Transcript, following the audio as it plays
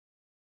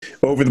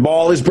Over the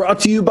Ball is brought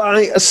to you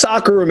by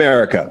Soccer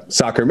America.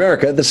 Soccer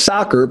America, the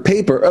soccer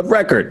paper of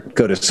record.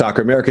 Go to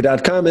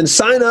socceramerica.com and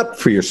sign up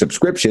for your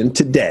subscription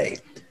today.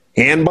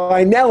 And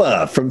by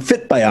Nella from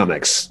Fit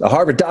Biomics. A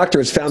Harvard doctor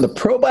has found a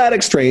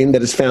probiotic strain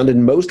that is found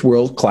in most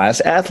world-class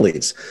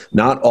athletes.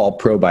 Not all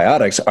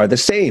probiotics are the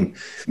same.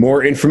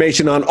 More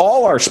information on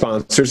all our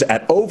sponsors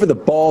at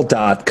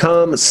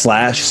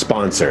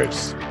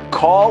overtheball.com/sponsors.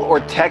 Call or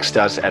text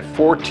us at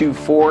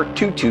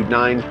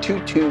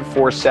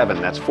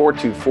 424-229-2247. That's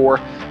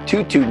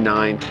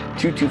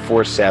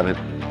 424-229-2247.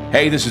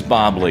 Hey, this is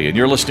Bob Lee, and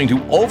you're listening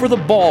to Over the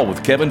Ball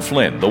with Kevin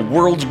Flynn, the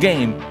world's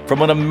game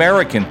from an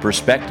American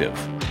perspective.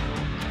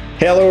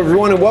 Hello,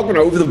 everyone, and welcome to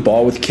Over the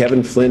Ball with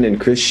Kevin Flynn and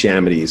Chris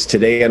Shamides.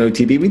 Today on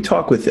OTB, we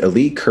talk with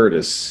Ali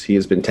Curtis. He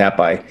has been tapped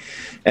by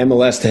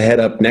MLS to head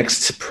up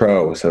Next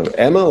Pro. So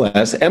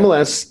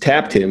MLS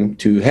tapped him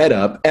to head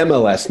up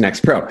MLS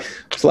Next Pro.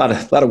 There's a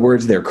lot of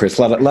words there, Chris.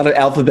 A lot of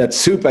alphabet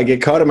soup. I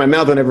get caught in my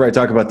mouth whenever I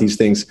talk about these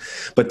things.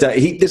 But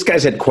this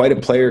guy's had quite a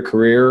player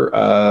career,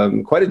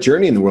 quite a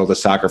journey in the world of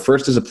soccer.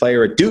 First as a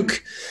player at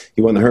Duke.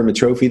 He won the Herman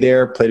Trophy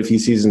there, played a few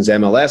seasons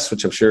MLS,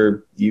 which I'm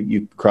sure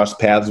you crossed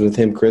paths with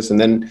him, Chris. And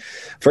then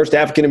first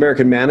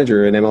African-American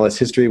manager in MLS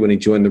history when he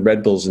joined the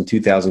Red Bulls in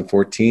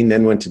 2014,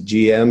 then went to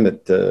GM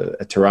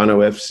at Toronto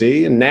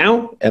FC, and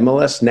now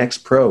MLS Next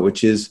Pro,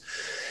 which is,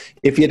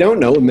 if you don't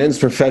know, a men's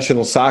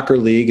professional soccer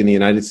league in the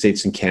United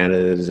States and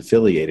Canada that is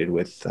affiliated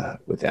with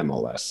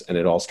MLS, and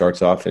it all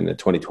starts off in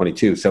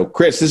 2022. So,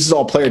 Chris, this is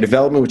all player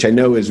development, which I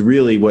know is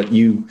really what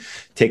you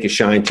take a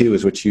shine to,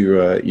 is what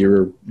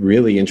you're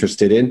really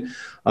interested in.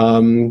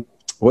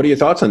 What are your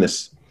thoughts on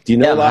this? Do you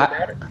know a lot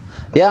about it?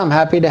 Yeah, I'm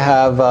happy to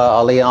have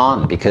Ali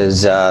on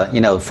because,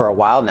 for a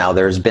while now,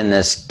 there's been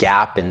this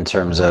gap in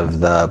terms of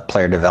the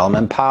player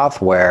development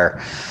path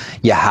where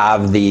you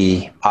have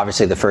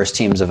obviously the first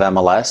teams of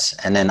MLS,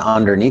 and then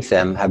underneath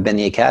them have been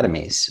the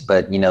academies.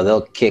 But,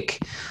 they'll kick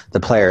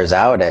the players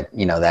out at,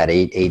 that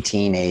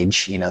 18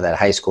 age, that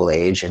high school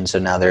age. And so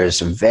now there's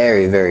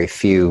very, very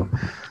few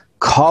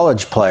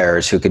college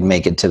players who could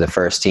make it to the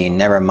first team,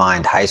 never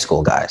mind high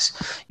school guys,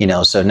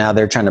 so now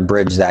they're trying to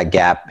bridge that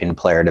gap in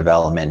player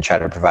development and try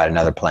to provide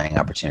another playing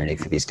opportunity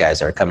for these guys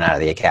that are coming out of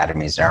the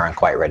academies that aren't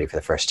quite ready for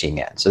the first team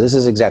yet. So this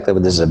is exactly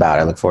what this is about.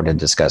 I look forward to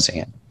discussing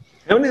it.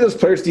 How many of those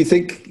players do you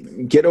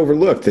think get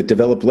overlooked that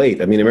develop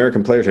late? I mean,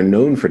 American players are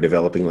known for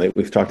developing late.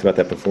 We've talked about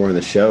that before on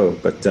the show,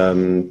 but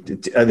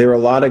are there a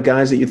lot of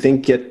guys that you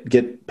think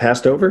get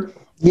passed over?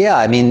 Yeah,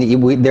 I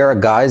mean, there are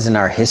guys in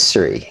our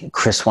history,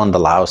 Chris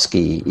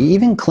Wondolowski,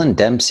 even Clint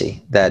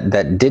Dempsey, that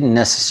didn't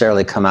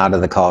necessarily come out of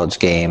the college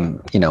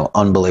game,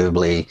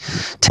 unbelievably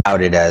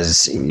touted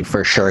as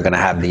for sure going to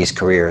have these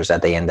careers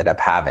that they ended up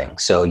having.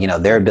 So,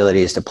 their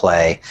ability is to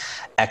play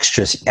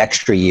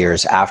extra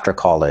years after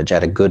college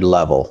at a good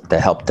level to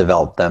help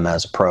develop them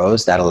as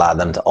pros that allowed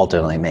them to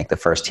ultimately make the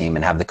first team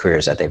and have the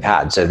careers that they've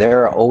had. So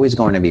there are always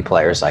going to be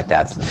players like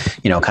that,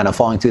 kind of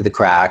falling through the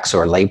cracks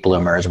or late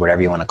bloomers,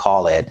 whatever you want to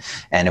call it.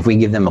 And if we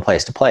give them a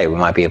place to play, we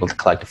might be able to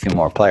collect a few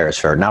more players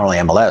for not only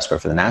MLS, but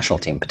for the national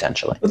team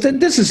potentially. Well,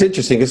 this is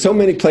interesting because so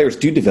many players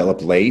do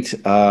develop late.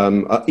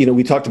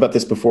 We talked about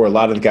this before. A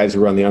lot of the guys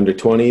who are on the under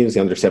 20s, the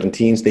under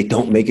 17s, they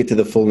don't make it to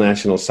the full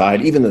national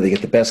side, even though they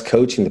get the best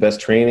coaching, the best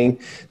training.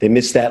 They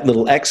miss that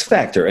little X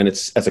factor. And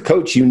it's, as a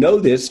coach,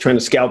 this, trying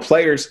to scout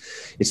players,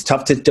 it's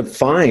tough to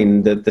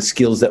define the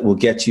skills that will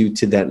get you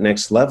to that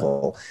next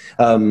level.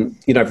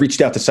 I've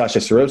reached out to Sasha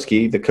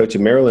Sorowski, the coach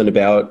of Maryland,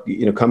 about,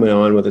 coming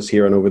on with us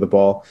here on Over the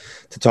Ball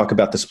to talk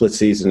about the split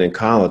season in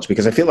college,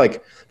 because I feel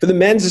like for the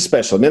men's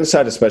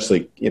side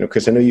especially,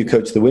 Chris, I know you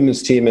coach the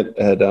women's team at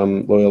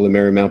Loyola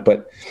Marymount,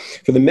 but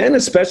for the men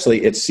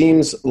especially, it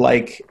seems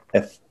like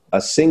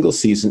a single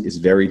season is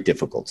very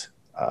difficult.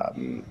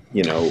 And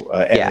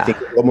I think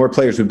more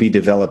players would be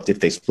developed if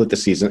they split the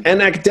season.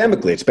 And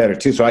academically, it's better,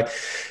 too. So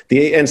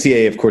the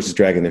NCAA, of course, is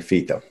dragging their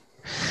feet, though.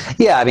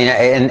 Yeah, I mean,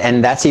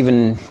 and that's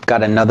even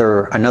got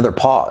another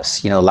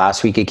pause.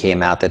 Last week it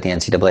came out that the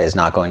NCAA is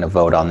not going to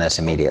vote on this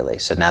immediately.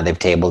 So now they've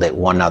tabled it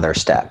one other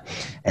step.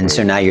 And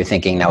so now you're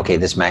thinking, okay,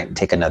 this might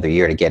take another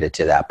year to get it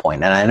to that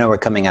point. And I know we're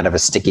coming out of a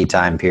sticky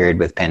time period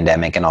with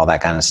pandemic and all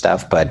that kind of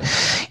stuff, but,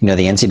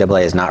 the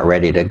NCAA is not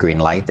ready to green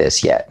light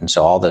this yet. And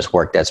so all this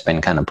work that's been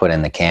kind of put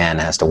in the can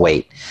has to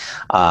wait.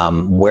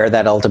 Where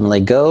that ultimately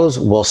goes,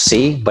 we'll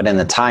see. But in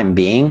the time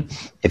being,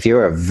 if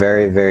you're a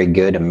very, very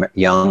good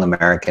young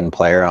American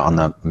player on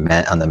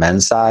the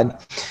men's side,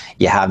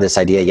 you have this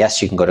idea, yes,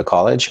 you can go to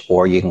college,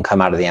 or you can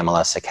come out of the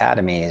MLS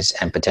academies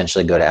and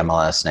potentially go to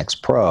MLS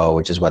Next Pro,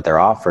 which is what they're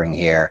offering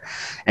here.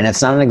 And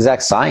it's not an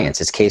exact science.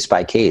 It's case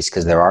by case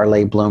because there are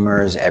late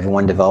bloomers.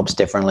 Everyone develops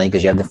differently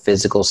because you have the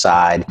physical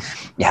side,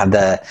 you have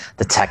the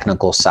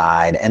technical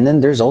side. And then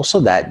there's also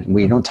that,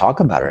 we don't talk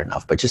about it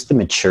enough, but just the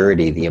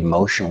maturity, the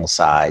emotional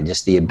side,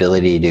 just the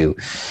ability to,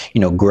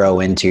 grow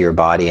into your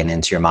body and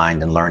into your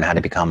mind and learn how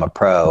to become a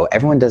pro.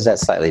 Everyone does that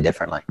slightly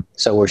differently.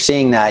 So we're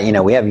seeing that,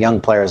 we have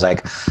young players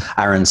like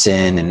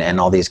Aronson and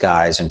all these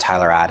guys and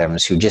Tyler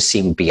Adams who just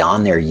seem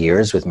beyond their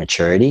years with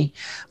maturity.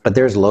 But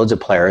there's loads of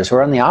players who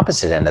are on the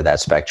opposite end of that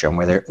spectrum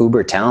where they're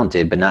uber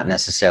talented, but not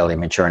necessarily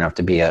mature enough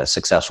to be a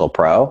successful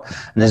pro.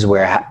 And this is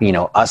where,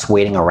 us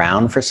waiting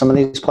around for some of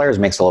these players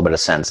makes a little bit of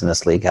sense, and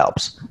this league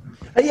helps.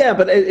 Yeah,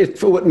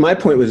 but my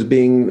point was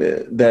being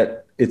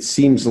that it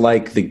seems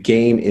like the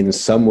game in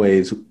some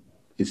ways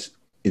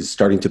is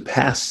starting to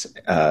pass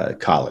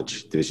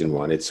college Division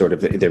I. It's sort of,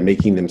 they're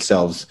making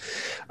themselves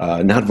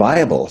not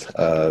viable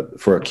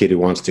for a kid who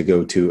wants to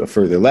go to a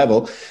further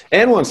level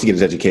and wants to get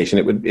his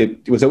education.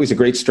 It was always a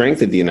great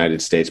strength of the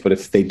United States, but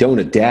if they don't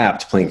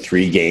adapt playing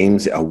 3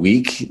 games a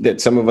week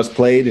that some of us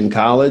played in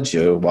college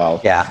while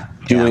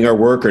doing our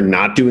work or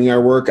not doing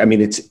our work, I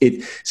mean,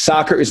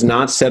 soccer is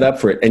not set up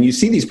for it. And you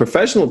see these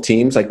professional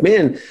teams like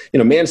Man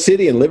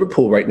City and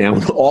Liverpool right now,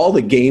 all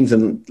the games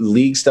and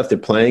league stuff they're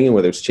playing, and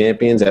whether it's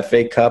Champions,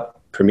 FA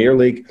Cup, Premier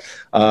League,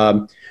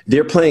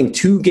 they're playing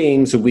 2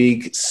 games a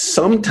week,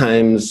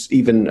 sometimes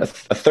even a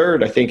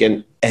third, I think.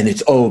 And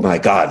it's, oh my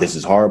God, this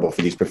is horrible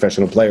for these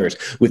professional players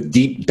with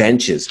deep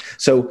benches.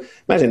 So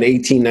imagine an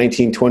 18,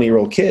 19,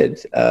 20-year-old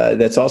kid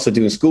that's also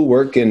doing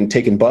schoolwork and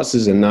taking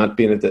buses and not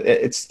being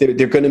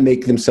they're going to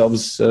make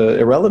themselves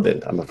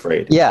irrelevant, I'm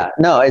afraid. Yeah,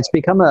 no, it's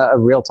become a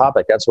real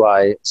topic. That's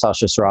why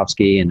Sasha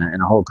Swarovski and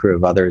a whole crew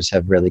of others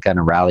have really kind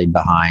of rallied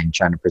behind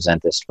trying to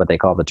present this, what they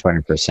call the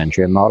 21st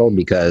century model,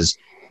 because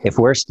if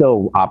we're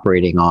still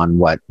operating on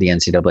what the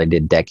NCAA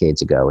did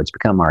decades ago, it's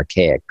become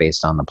archaic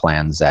based on the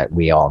plans that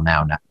we all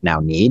now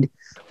need.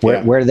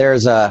 Where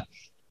there's a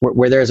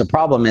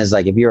problem is,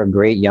 like, if you're a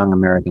great young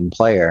American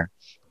player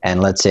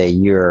and let's say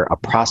you're a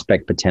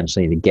prospect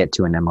potentially to get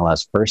to an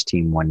MLS first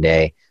team one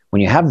day,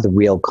 when you have the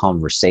real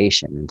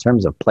conversation in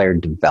terms of player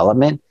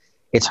development,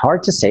 it's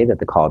hard to say that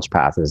the college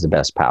path is the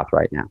best path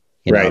right now.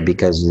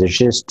 Because there's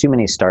just too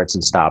many starts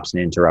and stops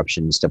and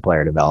interruptions to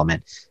player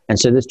development. And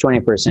so this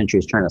 21st century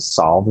is trying to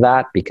solve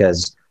that,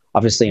 because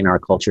obviously in our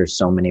culture,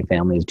 so many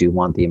families do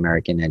want the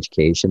American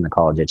education, the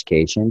college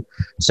education.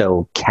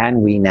 So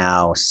can we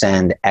now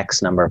send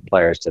X number of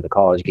players to the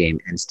college game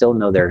and still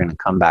know they're going to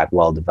come back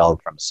well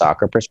developed from a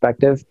soccer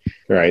perspective?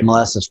 Right.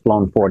 MLS has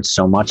flown forward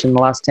so much in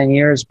the last 10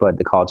 years, but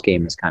the college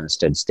game has kind of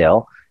stood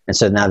still. And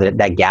so now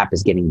that gap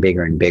is getting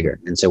bigger and bigger.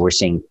 And so we're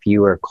seeing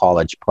fewer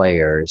college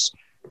players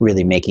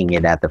really making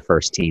it at the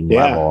first team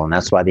level. And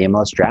that's why the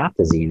MLS draft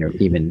has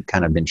even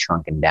kind of been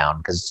shrunken down,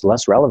 because it's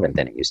less relevant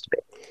than it used to be.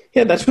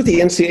 Yeah, that's what the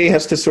NCAA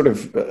has to sort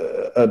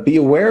of be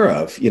aware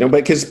of,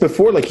 because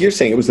before, like you're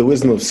saying, it was the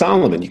wisdom of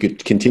Solomon. You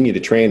could continue to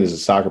train as a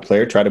soccer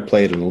player, try to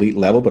play at an elite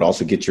level, but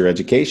also get your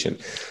education.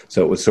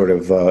 So it was sort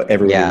of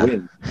everyone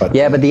win. But the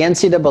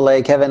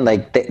NCAA, Kevin,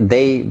 like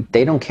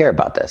they don't care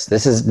about this.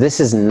 This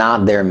is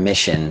not their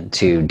mission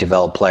to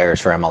develop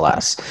players for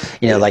MLS.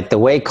 Like the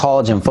way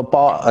college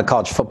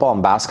football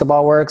and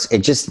basketball works, it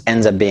just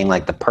ends up being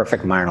like the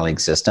perfect minor league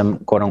system,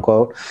 quote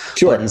unquote.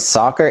 Sure. But in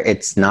soccer,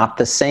 it's not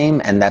the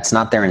same, and that's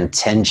not their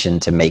intention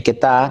to make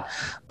it that.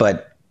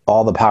 But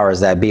all the powers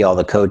that be, all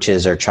the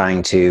coaches are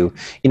trying to,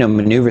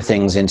 maneuver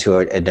things into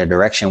a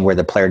direction where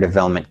the player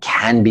development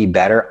can be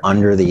better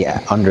under the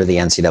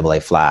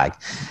NCAA flag.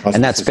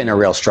 And that's been a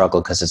real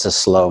struggle because it's a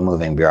slow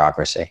moving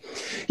bureaucracy.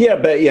 Yeah,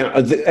 but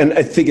and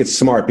I think it's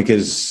smart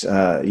because,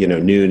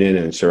 Noonan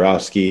and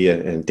Swarovski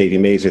and Davey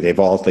Mazer, they've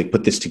all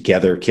put this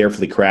together,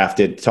 carefully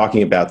crafted,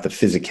 talking about the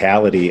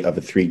physicality of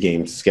a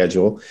 3-game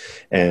schedule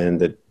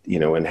and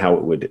and how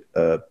it would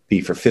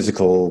be for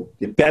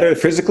better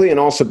physically and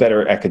also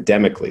better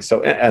academically.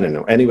 So I don't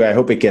know. Anyway, I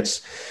hope it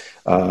gets,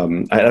 I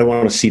don't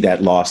want to see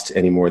that lost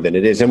any more than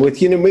it is. And with,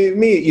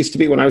 me, it used to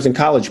be when I was in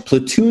college,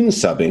 platoon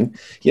subbing,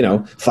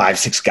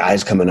 5-6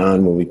 guys coming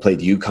on when we played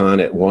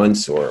UConn at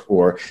once,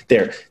 or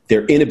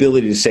their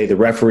inability to say the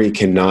referee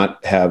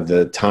cannot have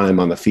the time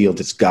on the field.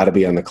 It's got to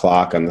be on the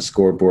clock, on the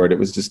scoreboard. It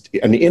was just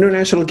an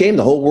international game.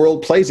 The whole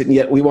world plays it, and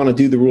yet we want to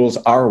do the rules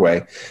our way.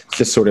 It's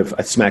just sort of,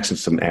 it smacks of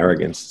some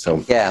arrogance.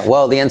 So yeah,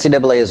 well, the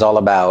NCAA is all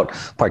about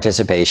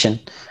participation.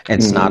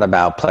 It's not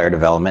about player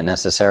development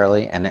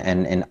necessarily. And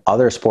in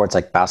other sports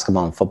like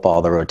basketball and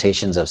football, the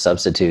rotations of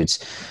substitutes,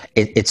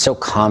 it's so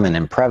common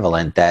and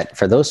prevalent that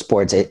for those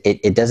sports,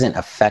 it doesn't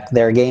affect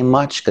their game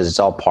much because it's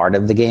all part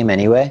of the game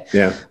anyway.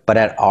 Yeah. But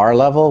at our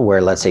level,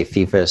 where let's say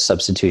FIFA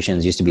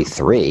substitutions used to be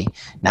 3,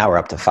 now we're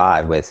up to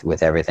 5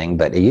 with everything,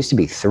 but it used to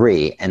be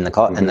 3, and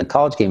the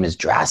college game is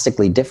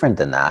drastically different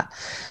than that.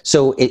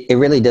 So it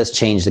really does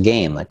change the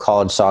game. Like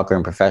college soccer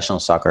and professional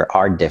soccer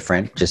are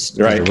different, just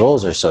the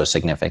rules are so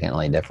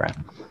significantly different.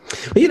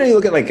 But, you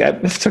look at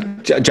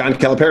John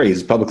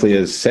Calipari publicly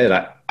has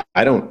said,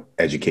 I don't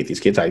educate these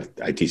kids. I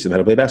teach them how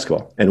to play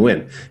basketball and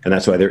win. And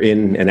that's why they're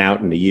in and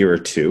out in a year or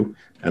 2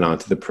 and on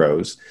to the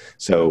pros.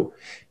 So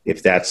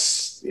if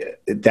that's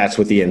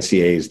what the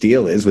NCAA's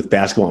deal is with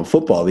basketball and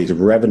football, these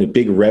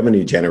big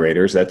revenue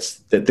generators,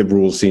 that the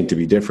rules seem to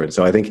be different.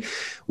 So I think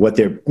what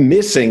they're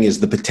missing is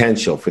the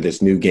potential for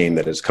this new game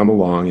that has come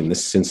along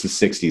since the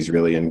 60s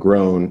really and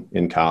grown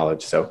in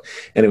college. So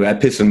anyway, I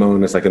piss and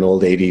moan as like an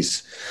old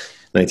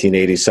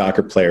 1980s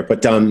soccer player.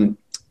 But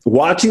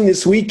watching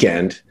this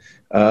weekend,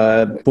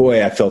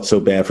 boy, I felt so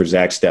bad for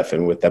Zach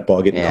Steffen with that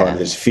ball getting caught in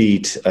his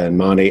feet and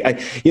Mane.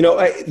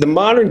 The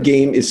modern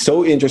game is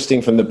so interesting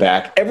from the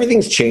back.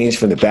 Everything's changed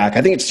from the back.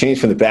 I think it's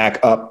changed from the back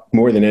up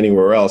more than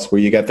anywhere else,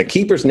 where you got the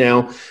keepers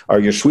now are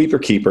your sweeper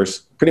keepers,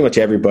 pretty much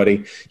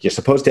everybody. You're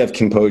supposed to have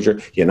composure.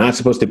 You're not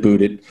supposed to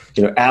boot it.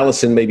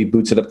 Allison maybe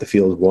boots it up the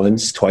field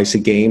once, twice a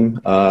game.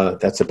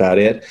 That's about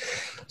it.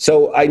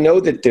 So I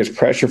know that there's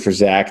pressure for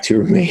Zach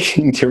to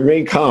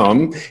remain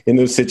calm in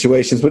those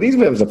situations, but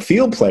even as a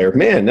field player,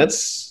 man,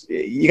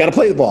 you got to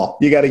play the ball.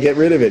 You got to get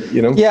rid of it,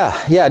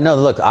 Yeah. No,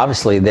 look,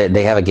 obviously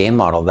they have a game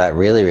model that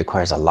really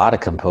requires a lot of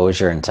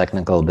composure and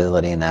technical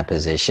ability in that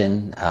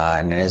position.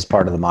 And it is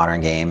part of the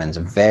modern game, and it's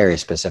very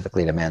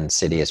specifically to Man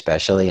City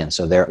especially. And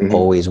so they're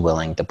always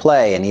willing to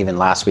play. And even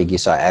last week you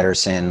saw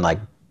Ederson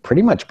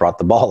pretty much brought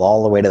the ball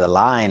all the way to the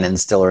line and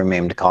still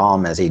remained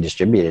calm as he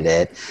distributed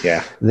it.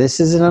 Yeah. This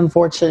is an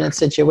unfortunate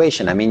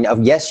situation. I mean,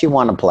 yes, you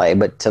want to play,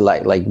 but to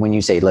like when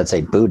you say, let's say,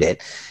 boot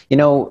it, you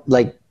want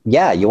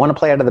to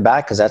play out of the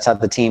back because that's how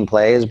the team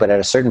plays. But at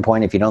a certain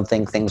point, if you don't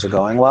think things are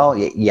going well,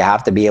 you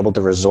have to be able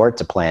to resort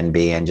to plan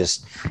B and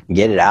just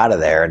get it out of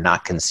there and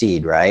not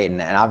concede, right?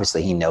 And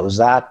obviously he knows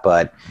that,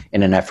 but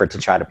in an effort to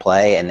try to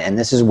play. And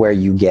this is where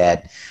you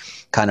get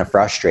kind of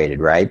frustrated,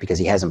 right? Because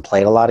he hasn't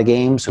played a lot of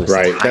games. So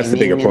right, that's the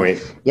bigger point.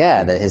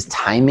 His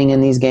timing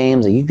in these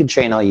games, you can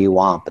train all you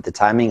want, but the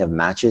timing of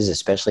matches,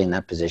 especially in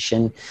that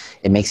position,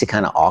 it makes it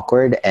kind of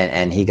awkward.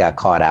 And he got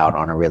caught out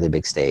on a really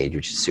big stage,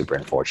 which is super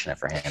unfortunate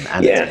for him.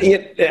 And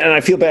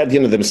I feel bad,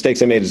 the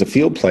mistakes I made as a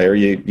field player,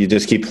 you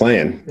just keep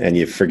playing and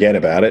you forget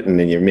about it. And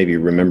then you maybe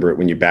remember it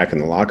when you're back in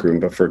the locker room.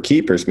 But for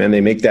keepers, man,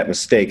 they make that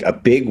mistake, a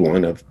big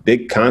one of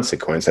big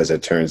consequence, as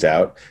it turns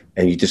out.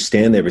 And you just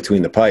stand there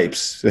between the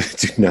pipes,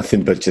 do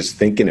nothing but just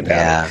thinking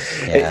about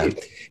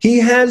it. He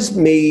has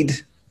made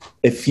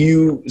a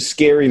few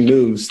scary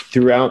moves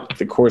throughout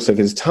the course of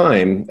his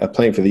time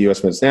playing for the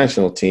U.S. men's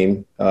national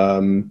team.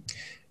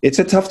 It's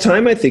a tough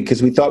time, I think,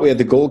 because we thought we had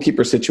the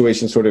goalkeeper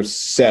situation sort of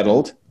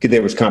settled.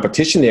 There was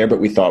competition there, but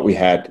we thought we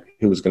had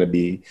who was going to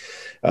be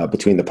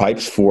between the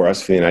pipes for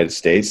us for the United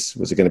States.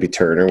 Was it going to be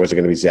Turner? Was it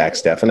going to be Zach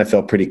Steffen? I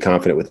felt pretty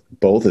confident with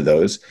both of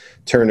those.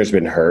 Turner's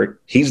been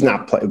hurt. He's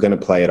not going to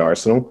play at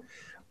Arsenal.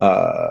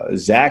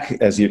 Zach,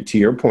 to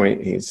your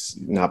point, he's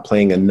not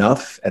playing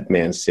enough at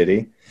Man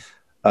City,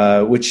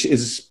 which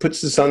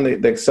puts us on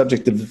the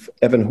subject of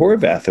Evan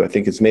Horvath, who I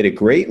think has made a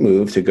great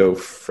move to go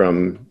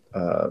from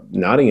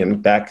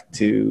Nottingham back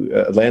to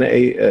Atlanta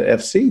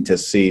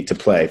FC to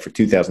play for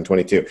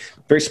 2022.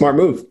 Very smart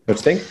move. Don't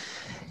you think?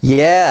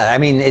 Yeah, I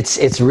mean,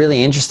 it's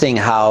really interesting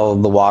how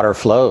the water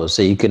flows.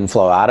 So you can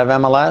flow out of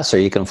MLS or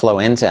you can flow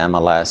into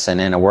MLS.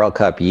 And in a World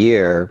Cup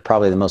year,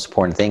 probably the most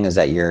important thing is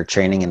that you're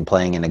training and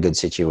playing in a good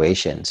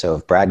situation. So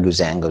if Brad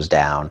Guzan goes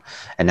down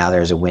and now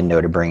there's a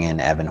window to bring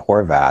in Evan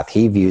Horvath,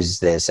 he views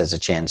this as a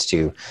chance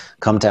to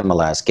come to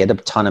MLS, get a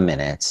ton of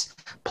minutes,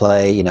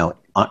 play,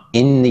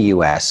 in the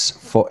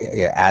U.S.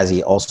 as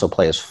he also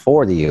plays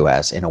for the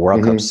U.S. in a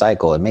World Cup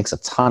cycle. It makes a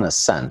ton of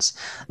sense.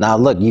 Now,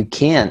 look, you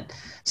can't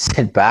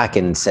sit back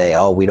and say,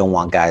 oh, we don't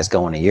want guys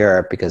going to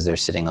Europe because they're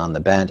sitting on the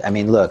bench. I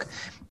mean, look,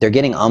 they're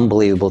getting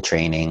unbelievable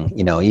training.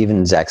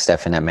 Even Zach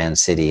Steffen at Man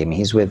City, I mean,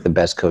 he's with the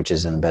best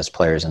coaches and the best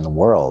players in the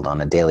world on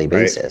a daily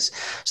basis.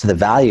 Right. So the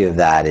value of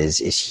that is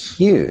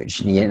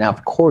huge. Now,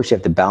 of course, you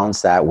have to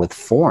balance that with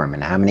form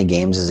and how many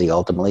games is he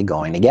ultimately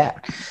going to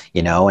get,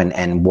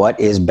 and what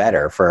is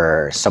better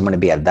for someone to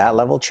be at that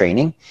level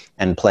training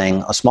and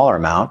playing a smaller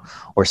amount,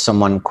 or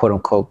someone, quote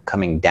unquote,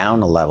 coming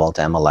down a level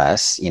to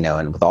MLS,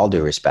 and with all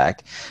due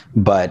respect,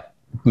 but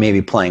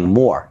maybe playing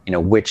more,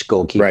 which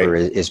goalkeeper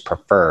is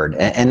preferred.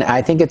 And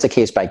I think it's a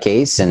case by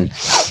case, and,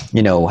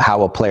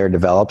 how a player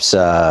develops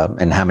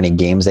and how many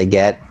games they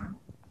get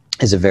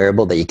is a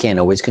variable that you can't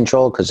always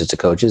control because it's a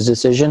coach's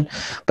decision.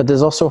 But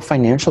there's also a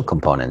financial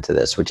component to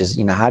this, which is,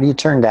 how does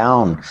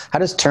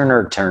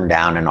Turner turn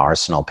down an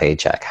Arsenal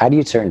paycheck? How do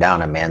you turn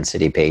down a Man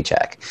City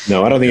paycheck?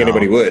 No, I don't think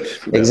anybody would.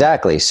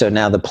 Exactly. So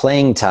now the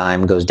playing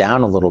time goes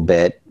down a little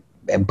bit,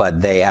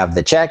 but they have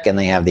the check and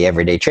they have the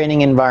everyday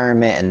training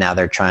environment, and now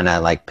they're trying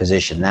to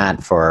position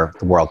that for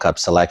the World Cup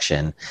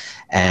selection.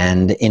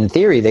 And in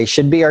theory, they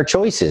should be our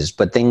choices,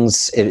 but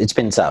it's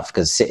been tough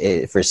because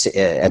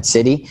at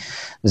City,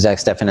 Zach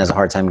Steffen has a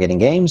hard time getting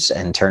games,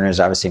 and Turner's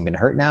obviously been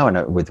hurt now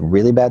and with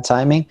really bad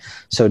timing.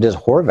 So does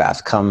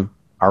Horvath come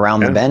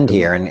around the bend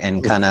here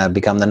and kind of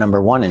become the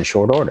number one in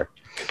short order?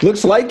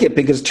 Looks like it,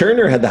 because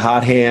Turner had the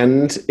hot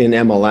hand in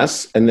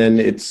MLS, and then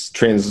it's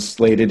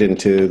translated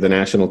into the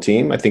national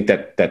team. I think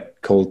that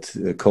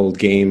cold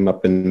game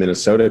up in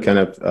Minnesota kind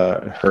of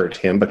hurt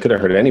him, but could have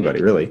hurt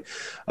anybody, really,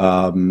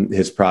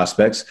 his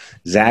prospects.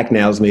 Zach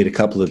now's made a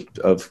couple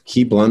of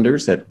key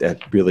blunders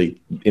at really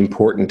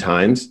important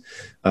times.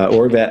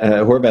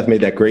 Horvath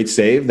made that great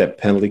save, that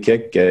penalty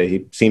kick.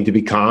 He seemed to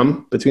be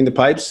calm between the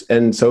pipes.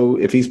 And so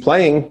if he's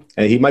playing,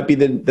 he might be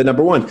the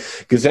number one.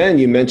 Gazan,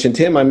 you mentioned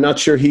him. I'm not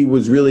sure he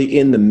was really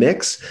in the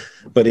mix,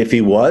 but if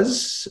he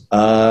was,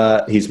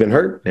 he's been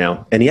hurt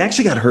now. And he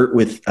actually got hurt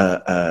with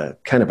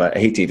kind of I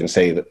hate to even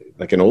say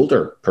like an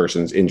older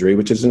person's injury,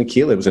 which is an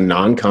Achilles. It was a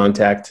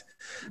non-contact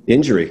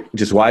injury,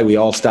 which is why we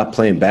all stopped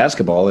playing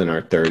basketball in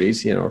our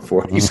 30s, or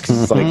 40s.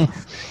 'Cause it's like,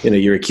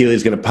 your Achilles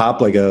is going to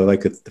pop like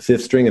a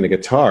fifth string in a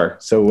guitar.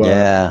 So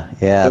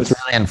it's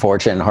really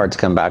unfortunate and hard to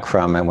come back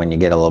from it when you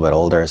get a little bit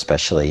older,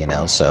 especially,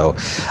 So,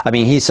 I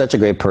mean, he's such a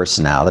great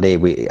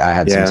personality. I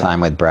had some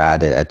time with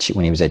Brad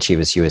when he was at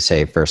Chivas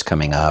USA first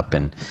coming up,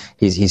 and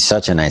he's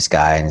such a nice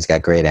guy, and he's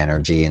got great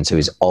energy, and so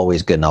he's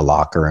always good in the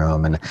locker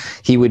room. And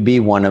he would be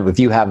if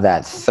you have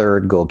that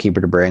third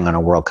goalkeeper to bring on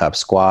a World Cup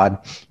squad,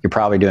 you're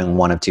probably doing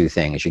one of two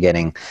things. You're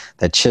getting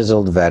the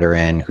chiseled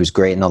veteran who's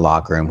great in the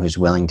locker room, who's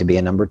willing to be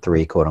a number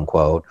 3, quote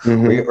unquote,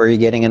 or you're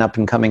getting an up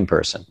and coming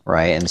person,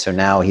 right? And so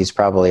now he's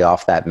probably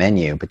off that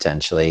menu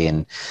potentially.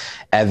 And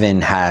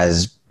Evan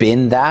has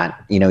been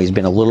that, he's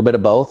been a little bit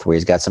of both, where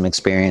he's got some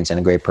experience and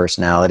a great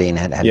personality, and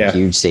had a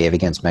huge save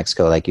against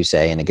Mexico, like you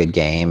say, in a good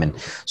game. And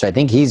so I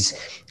think he's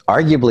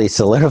arguably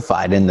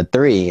solidified in the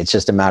 3. It's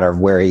just a matter of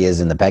where he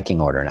is in the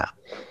pecking order now.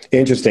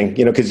 Interesting,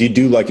 because you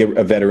do like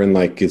a veteran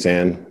like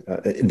Gazan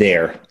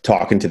there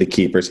talking to the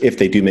keepers if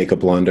they do make a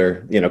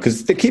blunder,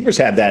 because the keepers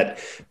have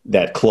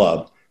that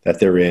club that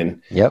they're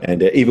in. Yep.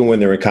 And even when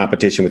they're in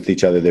competition with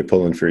each other, they're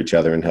pulling for each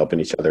other and helping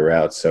each other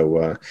out.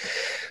 So,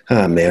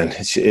 man,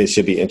 it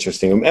should be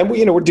interesting. And,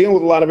 we're dealing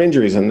with a lot of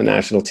injuries on the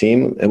national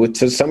team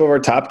to some of our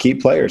top key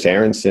players,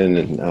 Aronson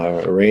and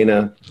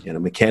Arena,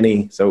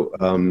 McKennie. So,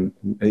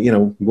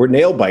 we're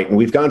nail biting.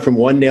 We've gone from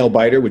one nail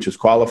biter, which was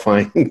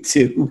qualifying,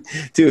 to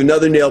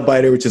another nail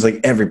biter, which is like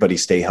everybody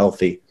stay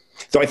healthy.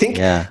 So I think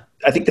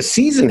the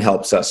season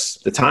helps us,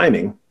 the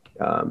timing,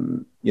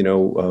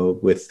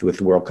 with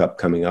the World Cup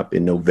coming up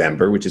in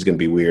November, which is going to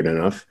be weird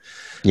enough.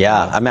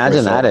 Yeah,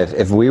 imagine that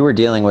if we were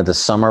dealing with the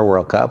Summer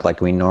World Cup like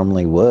we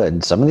normally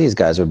would, some of these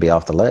guys would be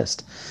off the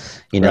list.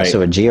 Right.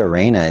 So a Gio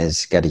Reyna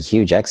has got a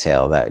huge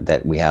exhale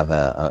that we have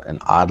an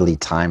oddly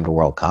timed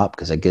World Cup,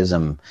 because it gives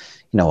him,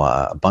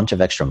 a bunch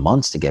of extra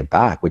months to get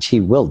back, which he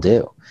will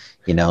do.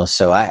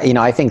 So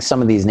I think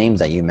some of these names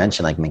that you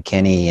mentioned, like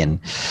McKennie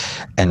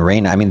and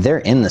Reyna, I mean, they're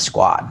in the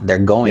squad. They're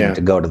going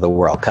to go to the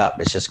World Cup.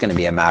 It's just going to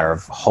be a matter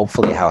of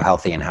hopefully how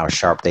healthy and how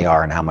sharp they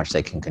are and how much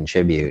they can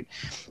contribute.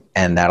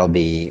 And that'll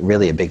be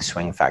really a big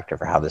swing factor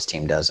for how this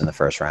team does in the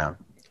first round.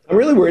 I'm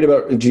really worried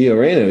about Gio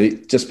Reyna,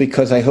 just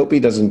because I hope he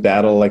doesn't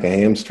battle like a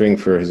hamstring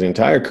for his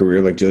entire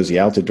career like Josie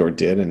Altidore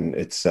did. And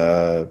it's,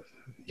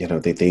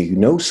 they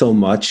know so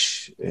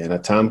much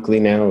anatomically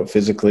now,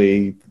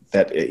 physically,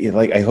 that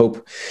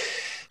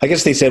I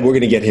guess they said we're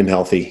going to get him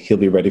healthy. He'll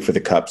be ready for the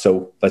Cup.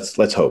 So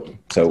let's hope.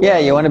 So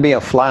you want to be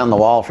a fly on the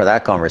wall for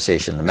that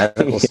conversation. The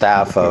medical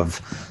staff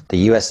of the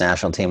U.S.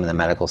 national team and the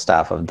medical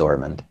staff of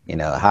Dortmund.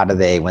 How do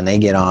they, when they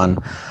get on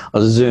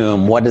a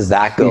Zoom, what does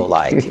that go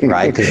like,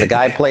 right? Because the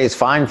guy plays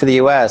fine for the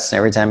U.S. and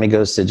every time he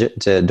goes to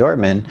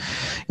Dortmund,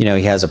 he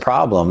has a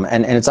problem.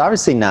 And it's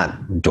obviously not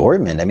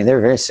Dortmund. I mean, they're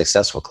a very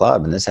successful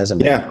club, and this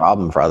hasn't been a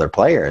problem for other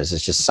players.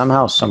 It's just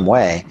somehow, some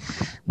way,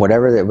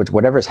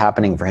 whatever's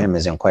happening for him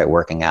isn't quite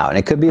working out. And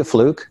it could be a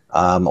fluke,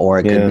 or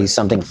it could be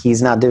something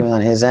he's not doing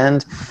on his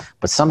end.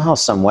 But somehow,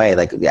 some way,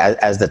 like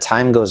as the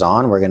time goes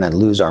on, we're going to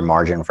lose our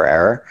margin for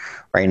error.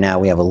 Right now,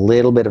 we have a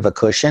little bit of a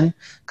cushion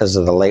because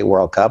of the late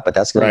World Cup, but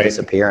that's going to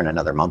disappear in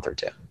another month or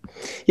two.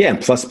 Yeah,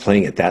 and plus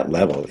playing at that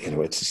level,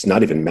 it's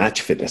not even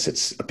match fitness.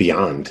 It's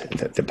beyond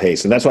the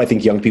pace. And that's why I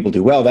think young people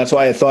do well. That's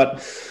why I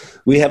thought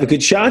we have a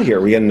good shot here.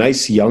 We got a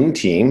nice young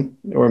team,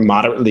 or a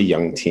moderately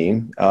young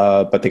team,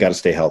 but they got to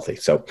stay healthy.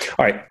 So,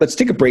 all right, let's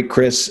take a break,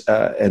 Chris.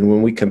 And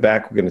when we come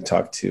back, we're going to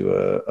talk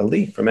to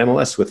Ali from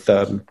MLS with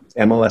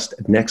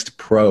MLS Next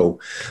Pro.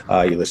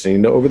 You're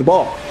listening to Over the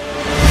Ball.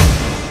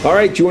 All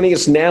right, joining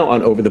us now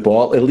on Over the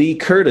Ball, Ali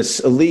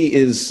Curtis. Ali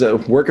is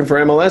working for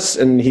MLS,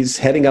 and he's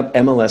heading up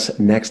MLS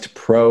Next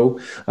Pro.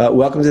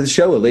 Welcome to the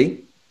show,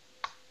 Ali.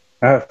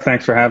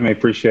 Thanks for having me.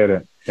 Appreciate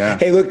it. Yeah.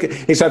 Hey, look,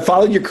 so I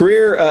followed your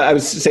career. I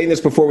was saying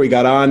this before we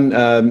got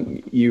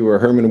on. You were a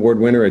Herman Award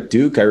winner at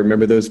Duke. I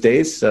remember those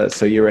days.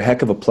 So you were a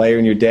heck of a player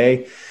in your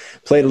day.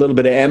 Played a little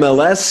bit of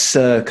MLS,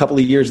 a couple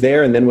of years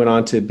there, and then went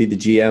on to be the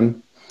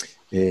GM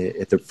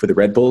for the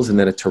Red Bulls, and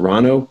then at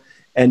Toronto,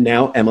 and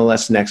now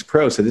MLS Next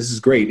Pro. So this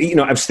is great.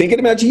 I was thinking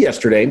about you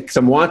yesterday because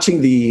I'm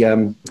watching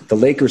the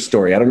Lakers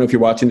story. I don't know if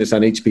you're watching this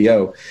on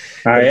HBO.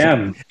 I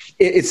am.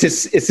 It's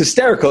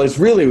hysterical. It's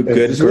really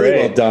good. It's really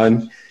well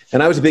done.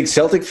 And I was a big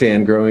Celtic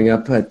fan growing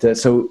up, but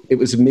so it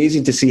was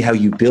amazing to see how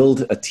you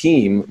build a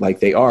team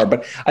like they are.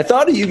 But I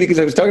thought of you because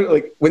I was talking,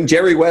 like, when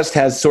Jerry West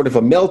has sort of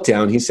a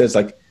meltdown, he says,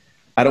 like,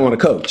 I don't want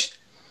to coach.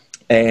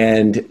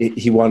 And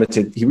he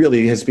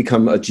really has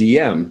become a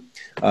GM.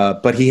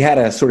 But he had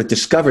to sort of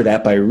discover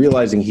that by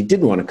realizing he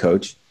didn't want to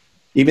coach.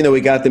 Even though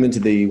he got them into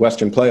the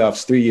Western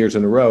playoffs 3 years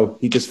in a row,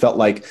 he just felt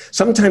like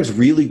sometimes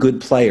really good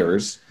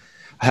players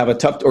have a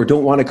tough or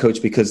don't want to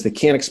coach because they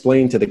can't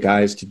explain to the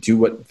guys to do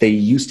what they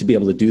used to be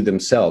able to do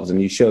themselves.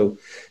 And you show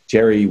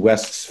Jerry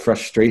West's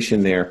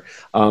frustration there.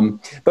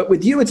 But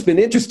with you, it's been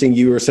interesting.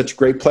 You were such a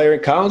great player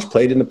in college,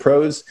 played in the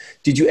pros.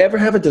 Did you ever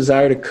have a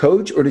desire to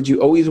coach, or did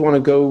you always want to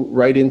go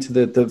right into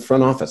the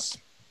front office?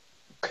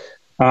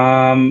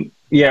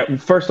 Yeah,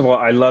 first of all,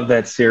 I love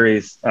that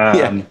series.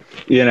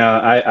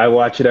 I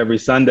watch it every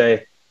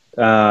Sunday.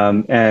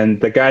 And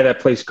the guy that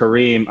plays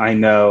Kareem, I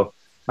know.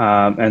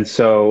 And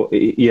so,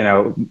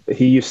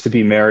 he used to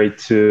be married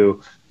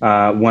to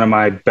one of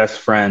my best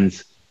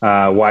friends'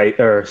 wife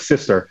or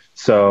sister.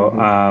 So,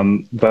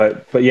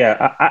 but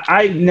yeah,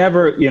 I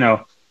never,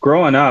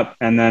 growing up,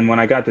 and then when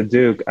I got to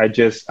Duke,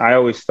 I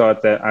always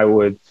thought that I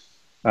would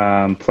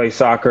play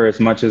soccer as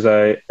much as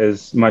I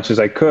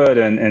could,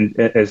 and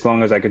as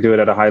long as I could do it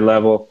at a high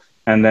level.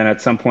 And then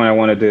at some point, I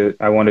wanted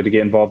to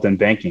get involved in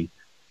banking.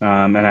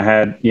 And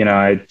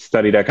I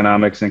studied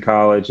economics in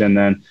college, and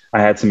then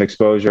I had some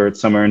exposure at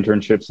summer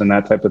internships and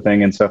that type of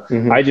thing. And so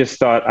I just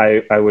thought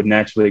I would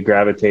naturally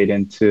gravitate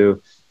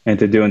into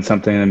doing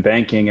something in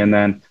banking. And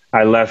then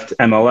I left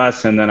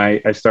MLS, and then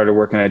I started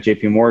working at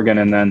JP Morgan.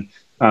 And then,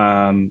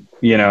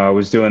 I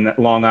was doing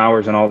long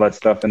hours and all that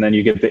stuff. And then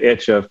you get the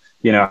itch of,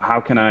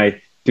 how can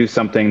I do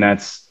something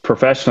that's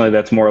professionally,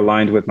 that's more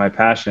aligned with my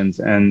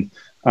passions? And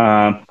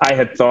I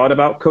had thought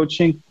about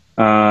coaching.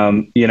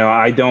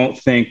 I don't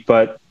think,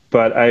 but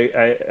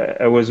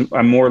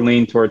I'm more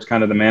lean towards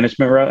kind of the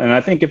management route. And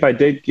I think if I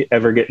did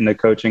ever get into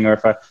coaching, or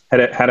if I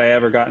had I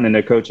ever gotten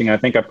into coaching, I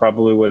think I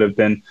probably would have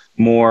been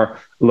more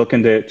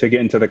looking to get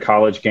into the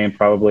college game,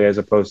 probably, as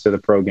opposed to the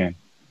pro game.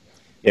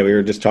 Yeah, we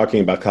were just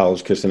talking about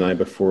college, Chris and I,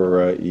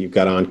 before you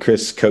got on.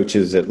 Chris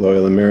coaches at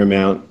Loyola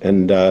Marymount,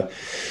 and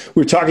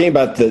we were talking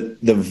about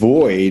the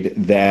void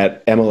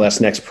that MLS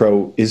Next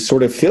Pro is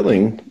sort of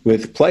filling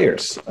with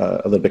players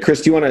a little bit.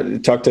 Chris, do you want to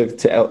talk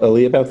to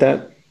Ali about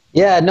that?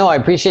 Yeah, no, I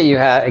appreciate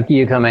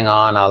you coming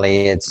on,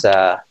 Ali. It's,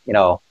 I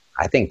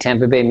think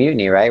Tampa Bay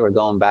Mutiny, right? We're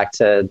going back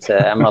to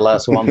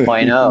MLS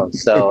 1.0.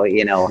 So,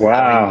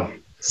 wow.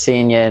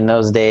 Seeing you in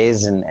those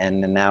days and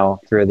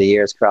now through the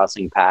years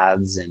crossing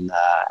paths. And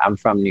I'm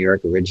from New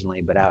York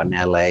originally, but out in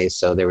LA.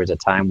 So there was a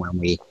time when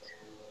we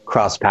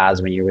crossed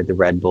paths when you were with the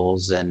Red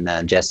Bulls, and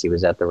Jesse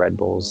was at the Red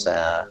Bulls.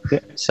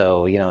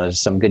 So, there's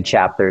some good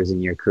chapters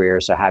in your career.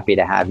 So happy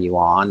to have you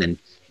on. And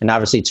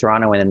obviously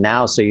Toronto and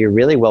now, so you're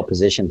really well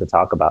positioned to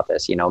talk about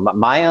this.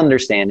 My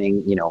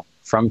understanding,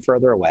 from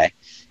further away,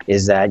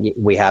 is that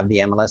we have the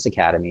MLS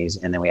academies,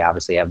 and then we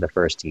obviously have the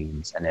first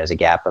teams, and there's a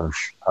gap of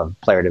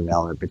player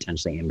development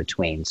potentially in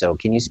between. So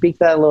can you speak to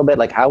that a little bit?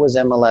 Like, how was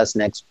MLS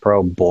Next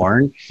Pro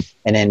born,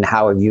 and then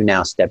how have you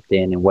now stepped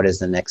in, and what is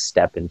the next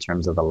step in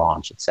terms of the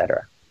launch, et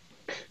cetera?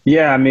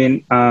 Yeah,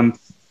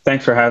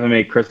 thanks for having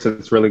me, Chris.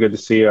 It's really good to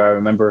see you. I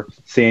remember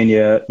seeing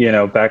you,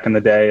 back in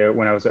the day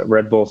when I was at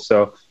Red Bull.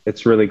 So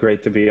it's really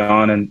great to be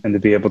on and to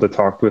be able to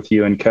talk with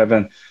you and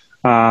Kevin.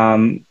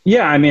 You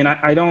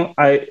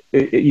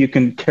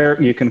can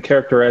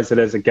characterize it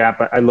as a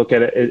gap. I look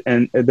at it,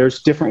 and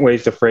there's different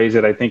ways to phrase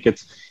it. I think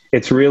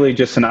it's really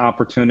just an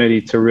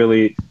opportunity to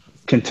really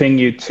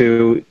continue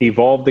to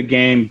evolve the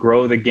game,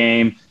 grow the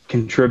game,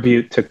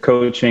 contribute to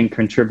coaching,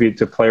 contribute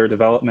to player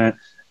development,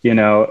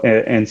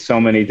 in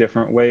so many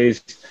different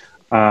ways.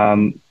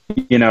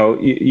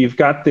 You've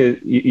got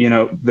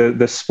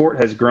the sport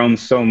has grown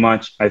so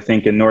much, I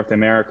think, in North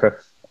America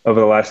over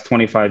the last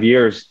 25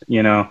 years,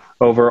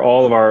 over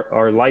all of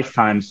our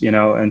lifetimes,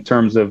 in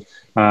terms of,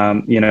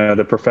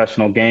 the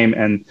professional game,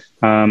 and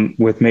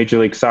with Major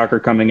League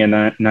Soccer coming in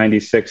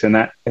 96, and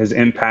that has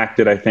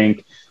impacted, I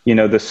think,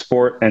 the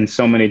sport in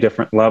so many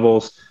different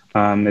levels.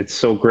 It's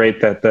so great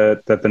that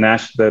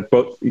that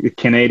both the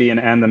Canadian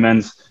and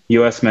the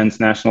U.S. men's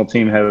national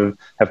team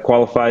have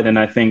qualified, and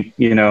I think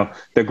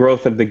the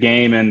growth of the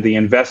game and the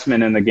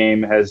investment in the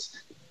game has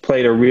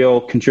played a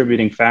real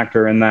contributing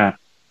factor in that.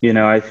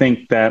 I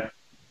think that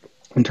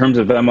in terms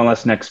of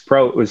MLS Next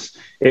Pro,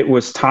 it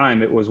was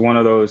time. It was one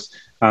of those.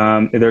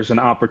 There's an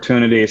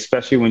opportunity,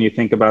 especially when you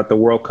think about the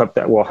World Cup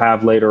that we'll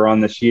have later on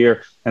this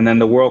year, and then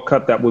the World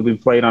Cup that will be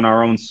played on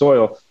our own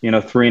soil,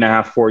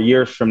 3.5, 4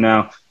 years from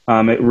now.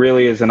 It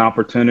really is an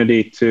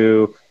opportunity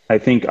to, I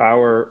think,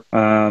 our,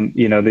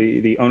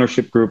 the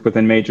ownership group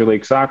within Major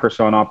League Soccer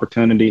saw an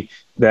opportunity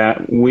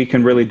that we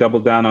can really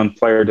double down on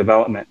player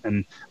development,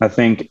 and I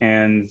think,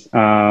 and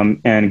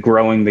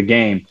growing the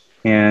game.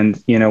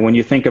 And, when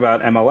you think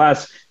about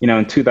MLS,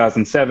 in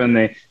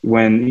 2007,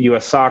 when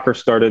U.S. Soccer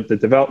started the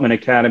Development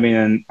Academy,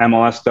 and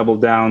MLS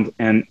doubled down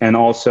and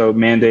also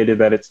mandated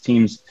that its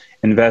teams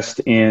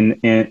invest in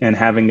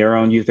having their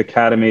own youth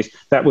academies.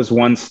 That was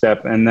one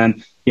step. And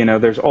then,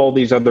 there's all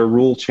these other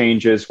rule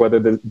changes, whether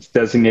the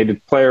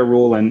designated player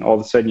rule, and all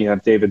of a sudden you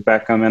have David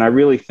Beckham. And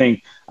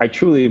I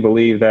truly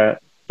believe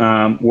that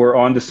we're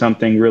onto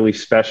something really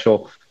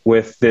special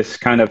with this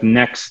kind of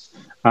next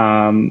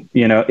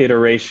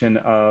iteration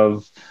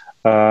of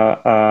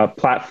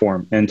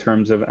platform in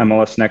terms of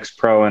MLS Next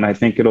Pro. And I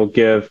think it'll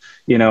give,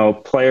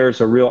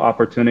 players a real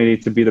opportunity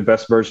to be the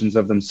best versions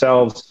of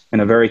themselves in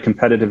a very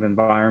competitive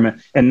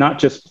environment. And not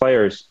just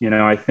players.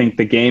 I think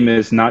the game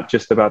is not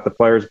just about the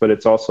players, but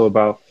it's also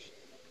about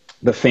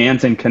the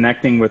fans and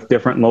connecting with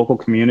different local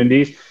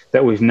communities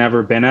that we've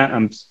never been at.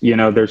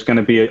 There's going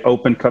to be an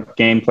Open Cup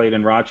game played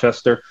in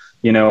Rochester,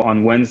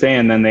 on Wednesday,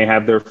 and then they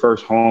have their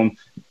first home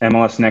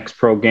MLS Next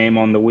Pro game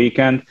on the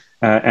weekend.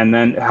 And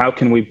then how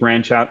can we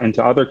branch out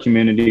into other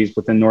communities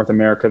within North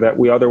America that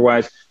we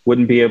otherwise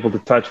wouldn't be able to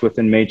touch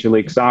within Major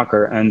League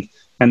Soccer? And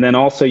then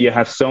also you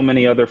have so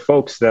many other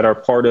folks that are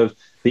part of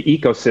the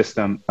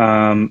ecosystem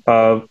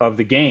of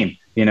the game,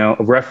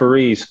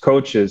 referees,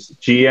 coaches,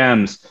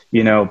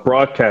 GMs,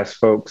 broadcast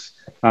folks.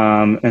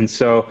 And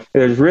so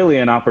there's really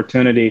an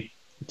opportunity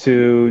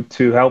to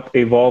help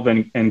evolve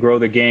and grow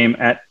the game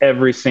at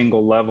every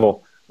single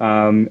level.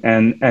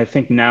 And I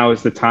think now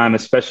is the time,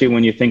 especially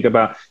when you think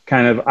about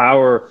kind of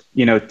our,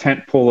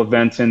 tentpole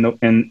events in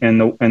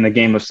the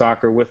game of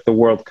soccer with the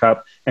World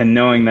Cup, and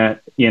knowing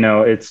that,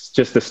 it's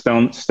just a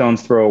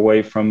stone's throw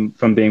away from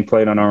being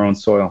played on our own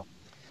soil.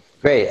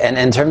 Great. And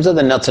in terms of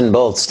the nuts and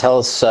bolts, tell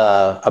us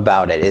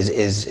about it.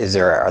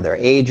 Are there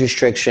age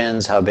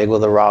restrictions? How big will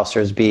the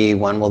rosters be?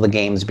 When will the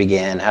games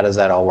begin? How does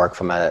that all work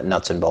from a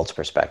nuts and bolts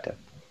perspective?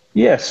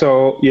 Yeah,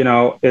 so,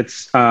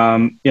 it's,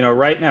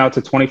 right now it's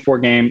a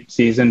 24-game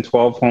season,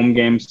 12 home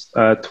games,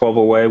 12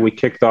 away. We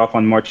kicked off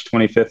on March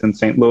 25th in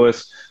St.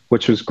 Louis,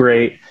 which was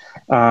great.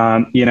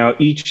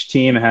 Each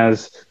team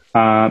has,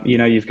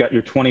 you've got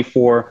your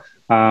 24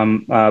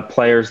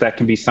 players that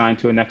can be signed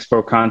to a Next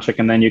Pro contract,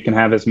 and then you can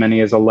have as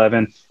many as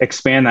 11,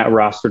 expand that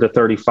roster to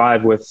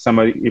 35 with some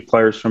of your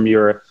players from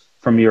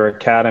your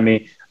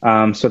academy.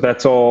 So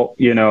that's all,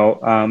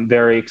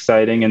 very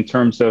exciting in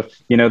terms of,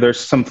 there's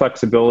some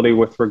flexibility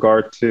with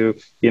regard to,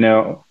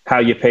 how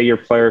you pay your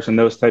players and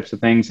those types of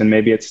things. And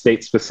maybe it's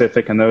state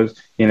specific and those,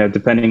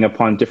 depending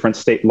upon different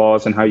state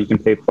laws and how you can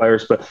pay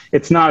players, but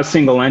it's not a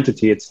single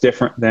entity. It's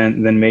different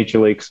than Major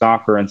League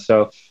Soccer. And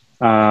so,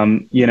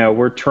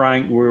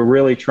 we're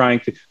really trying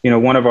to,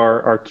 one of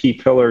our key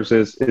pillars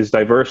is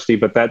diversity,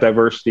 but that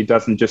diversity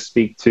doesn't just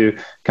speak to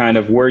kind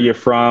of where you're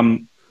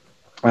from.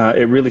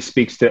 It really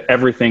speaks to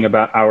everything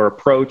about our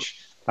approach,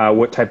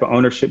 what type of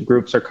ownership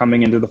groups are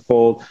coming into the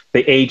fold,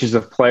 the ages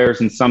of players.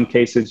 In some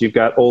cases, you've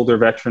got older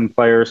veteran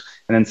players,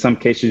 and in some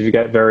cases, you've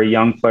got very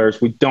young players.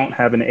 We don't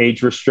have an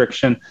age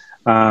restriction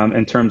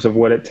in terms of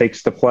what it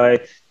takes to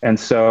play. And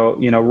so,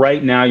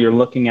 right now you're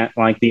looking at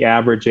like the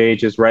average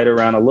age is right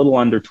around a little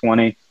under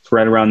 20. It's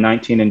right around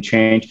 19 and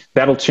change.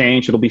 That'll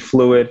change. It'll be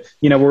fluid.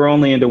 We're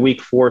only into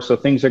week 4, so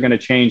things are going to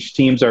change.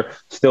 Teams are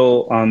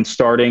still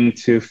starting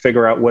to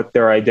figure out what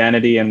their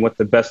identity and what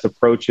the best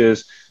approach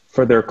is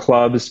for their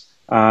clubs.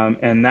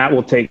 And that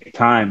will take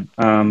time.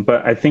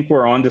 But I think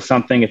we're on to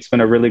something. It's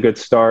been a really good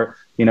start.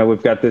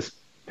 We've got this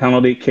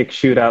penalty kick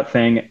shootout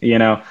thing,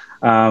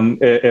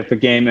 if a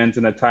game ends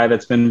in a tie,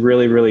 that's been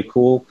really, really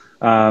cool.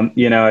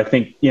 I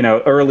think,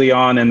 early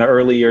on in the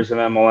early years of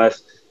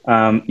MLS,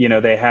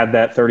 they had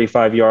that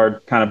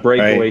 35-yard kind of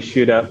breakaway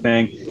shootout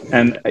thing.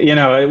 And,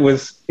 it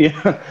was,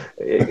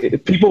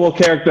 people will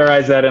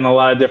characterize that in a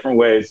lot of different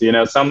ways.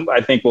 Some,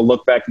 I think, will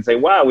look back and say,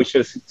 wow, we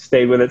should have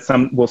stayed with it.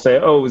 Some will say,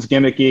 oh, it was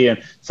gimmicky.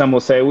 And some will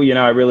say, well,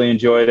 I really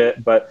enjoyed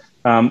it. But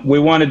we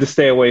wanted to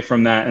stay away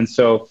from that. And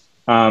so,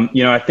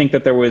 I think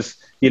that there was,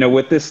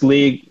 with this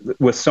league,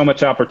 with so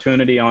much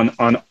opportunity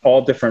on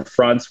all different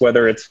fronts,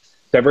 whether it's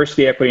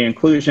diversity, equity,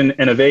 inclusion,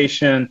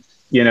 innovation,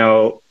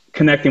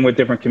 connecting with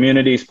different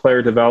communities,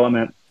 player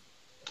development,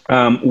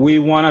 we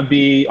want to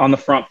be on the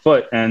front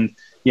foot, and,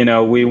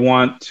 we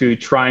want to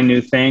try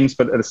new things,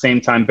 but at the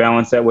same time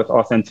balance that with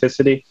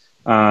authenticity,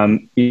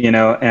 and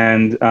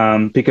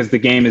because the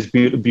game is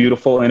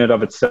beautiful in and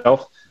of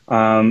itself.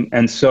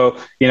 And so,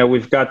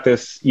 we've got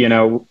this,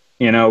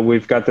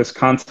 we've got this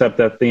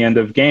concept at the end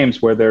of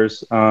games where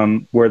there's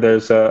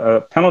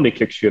a penalty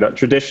kick shootout,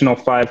 traditional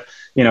five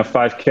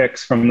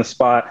kicks from the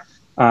spot.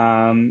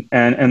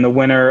 And the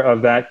winner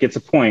of that gets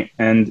a point.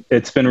 And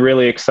it's been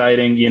really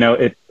exciting.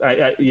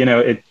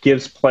 It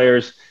gives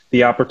players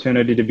the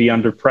opportunity to be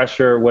under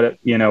pressure, what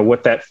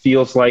that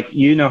feels like.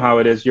 How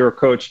it is. You're a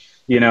coach,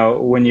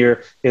 when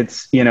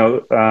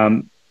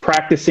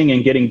practicing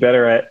and getting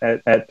better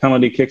at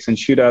penalty kicks and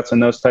shootouts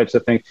and those types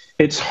of things.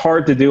 It's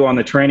hard to do on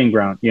the training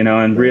ground,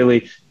 and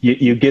really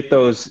you get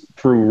those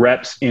through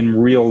reps in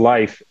real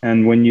life.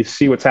 And when you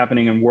see what's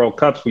happening in World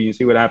Cups, when you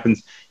see what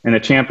happens in the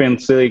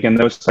Champions League and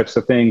those types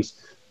of things,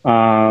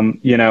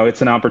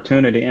 it's an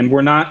opportunity. And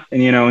we're not,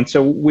 and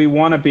so we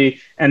want to be,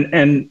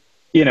 and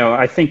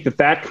I think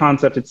that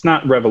concept, it's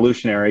not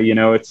revolutionary,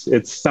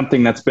 it's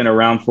something that's been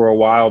around for a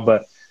while,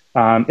 but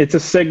it's a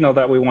signal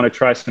that we want to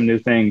try some new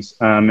things,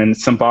 and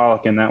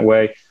symbolic in that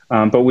way.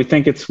 But we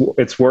think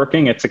it's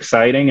working. It's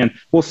exciting, and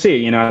we'll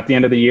see. At the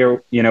end of the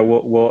year,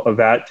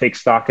 we'll take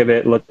stock of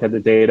it, look at the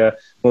data,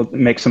 we'll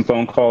make some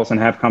phone calls and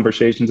have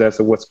conversations as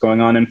to what's going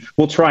on, and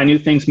we'll try new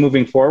things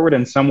moving forward.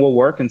 And some will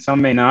work, and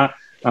some may not.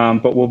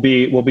 But we'll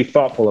be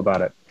thoughtful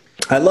about it.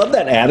 I love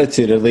that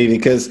attitude, Ali,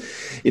 because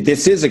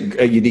this is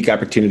a unique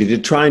opportunity to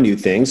try new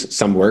things.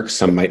 Some work,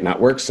 some might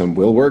not work, some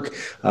will work.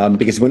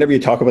 Because whenever you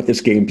talk about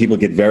this game, people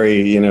get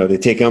very, they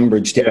take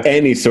umbrage to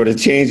any sort of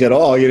change at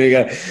all. You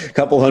got a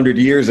couple hundred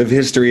years of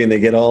history and they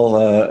get all,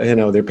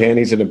 their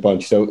panties in a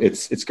bunch. So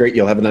it's great.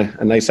 You'll have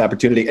a nice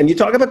opportunity. And you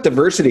talk about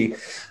diversity. I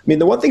mean,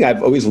 the one thing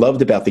I've always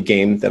loved about the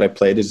game that I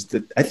played is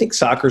that I think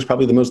soccer is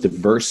probably the most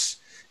diverse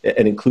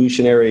an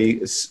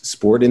inclusionary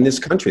sport in this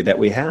country that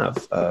we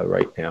have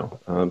right now.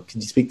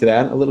 Can you speak to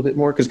that a little bit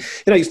more? Because,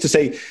 I used to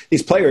say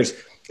these players,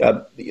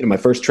 my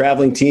first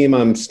traveling team,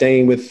 I'm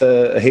staying with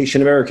a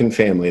Haitian American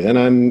family. Then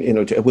I'm,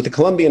 with a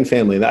Colombian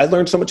family. I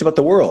learned so much about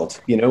the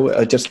world,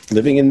 just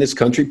living in this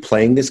country,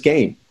 playing this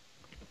game.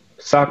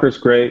 Soccer's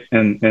great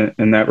in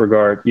that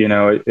regard.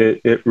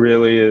 It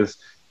really is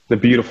the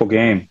beautiful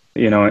game.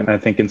 I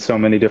think in so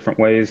many different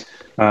ways,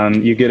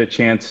 you get a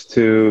chance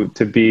to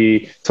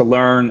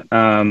learn,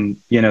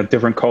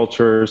 different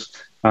cultures,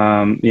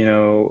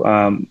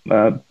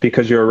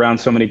 because you're around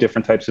so many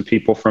different types of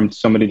people from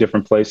so many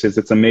different places.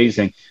 It's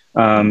amazing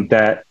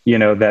that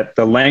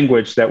the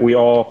language that we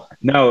all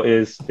know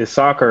is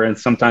soccer, and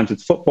sometimes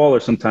it's football or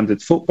sometimes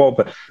it's football,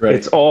 but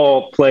It's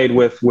all played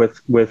with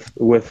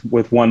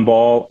one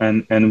ball,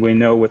 and we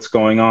know what's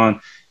going on,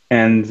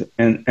 and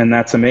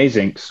that's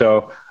amazing.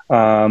 So.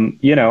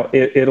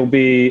 It'll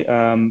be,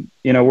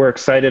 we're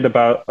excited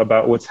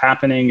about what's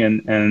happening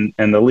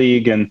and the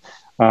league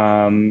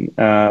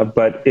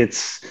but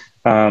it's,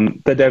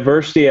 the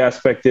diversity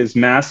aspect is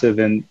massive.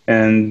 And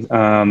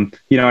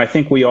I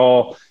think we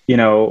all,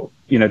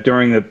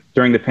 during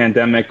the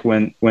pandemic,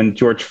 when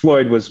George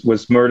Floyd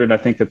was murdered, I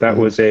think that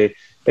was a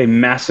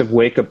massive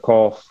wake up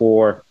call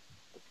for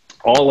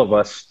all of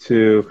us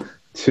to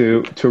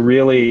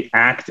really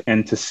act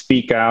and to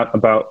speak out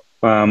about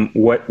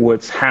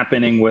what's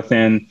happening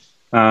within,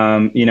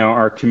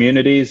 our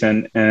communities,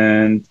 and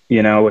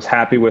was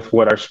happy with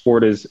what our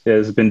sport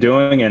has been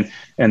doing and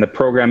the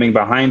programming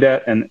behind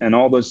it and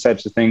all those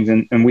types of things.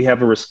 And we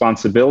have a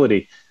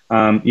responsibility.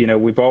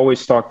 We've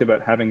always talked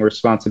about having a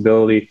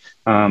responsibility.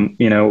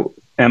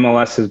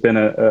 MLS has been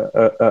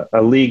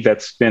a league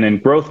that's been in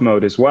growth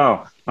mode as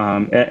well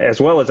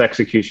as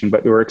execution,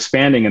 but we're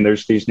expanding and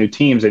there's these new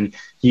teams and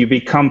you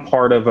become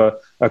part of a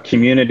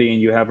community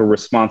and you have a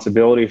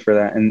responsibility for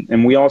that.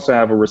 And we also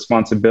have a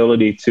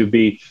responsibility to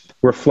be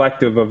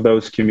reflective of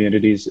those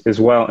communities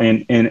as well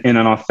in an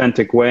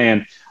authentic way.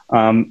 And,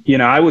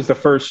 I was the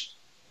first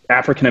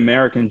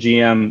African-American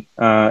GM,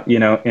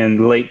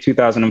 in late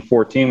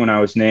 2014 when I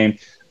was named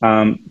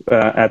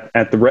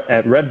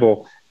at Red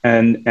Bull.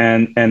 And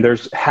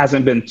there's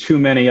hasn't been too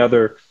many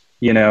other,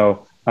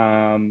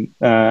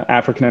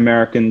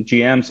 African-American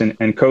GMs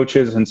and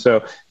coaches.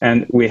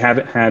 And we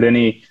haven't had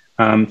any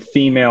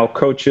female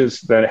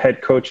coaches,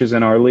 head coaches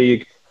in our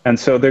league. And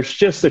so there's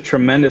just a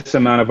tremendous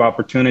amount of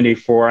opportunity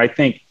for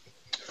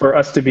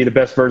us to be the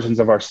best versions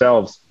of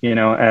ourselves,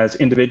 as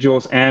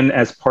individuals and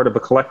as part of a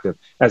collective,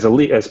 as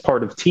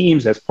part of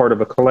teams, as part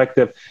of a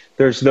collective.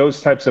 There's those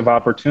types of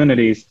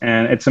opportunities,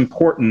 and it's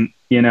important,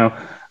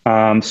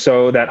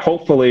 so that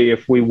hopefully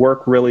if we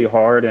work really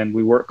hard and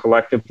we work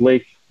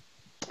collectively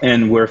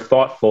and we're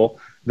thoughtful,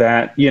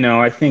 that,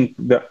 I think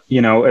that,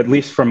 at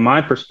least from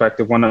my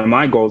perspective, one of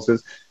my goals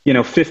is,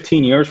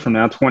 15 years from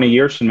now, 20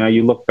 years from now,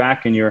 you look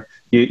back and you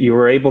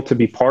were able to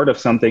be part of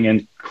something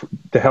and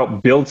to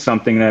help build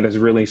something that is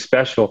really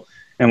special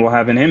and will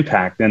have an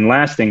impact and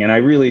lasting. And I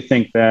really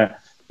think that,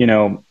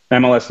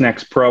 MLS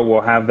Next Pro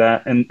will have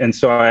that. And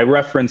so I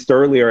referenced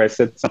earlier, I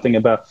said something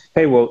about,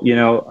 hey, well,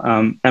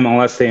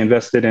 MLS, they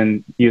invested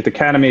in youth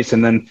academies,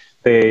 and then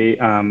they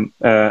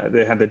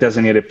had the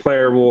designated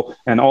player rule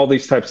and all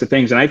these types of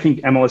things. And I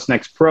think MLS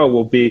Next Pro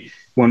will be,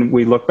 when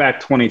we look back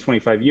 20,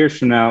 25 years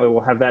from now, it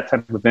will have that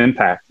type of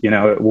impact.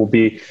 It will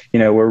be,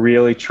 we're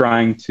really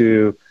trying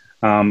to,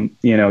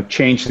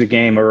 change the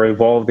game or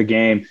evolve the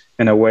game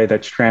in a way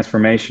that's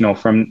transformational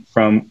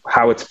from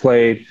how it's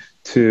played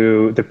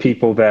to the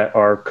people that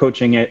are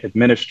coaching it,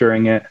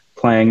 administering it,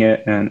 playing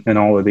it, and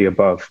all of the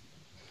above.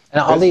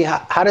 And Ali,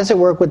 how does it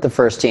work with the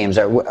first teams?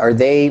 Are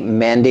they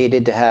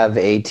mandated to have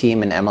a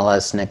team in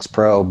MLS Next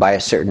Pro by a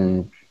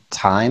certain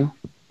time?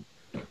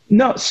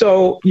 No.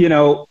 So,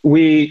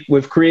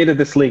 we've created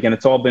this league and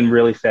it's all been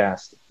really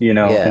fast, in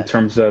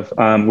terms of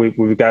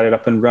we've got it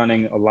up and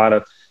running.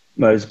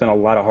 There's been a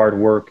lot of hard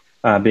work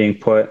being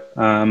put.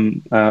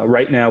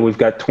 Right now we've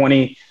got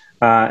 20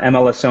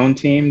 MLS owned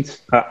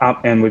teams,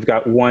 and we've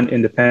got one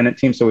independent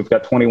team. So we've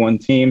got 21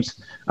 teams.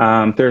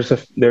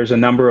 There's a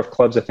number of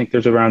clubs. I think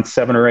there's around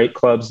 7 or 8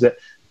 clubs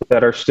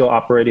that are still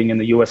operating in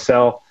the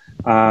USL.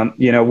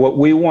 What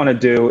we want to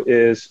do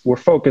is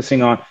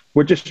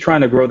we're just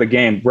trying to grow the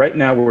game. Right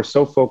now, we're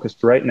so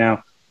focused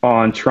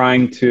on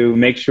trying to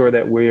make sure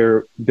that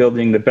we're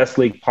building the best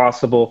league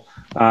possible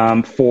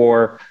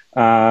for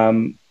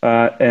and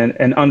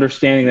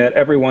understanding that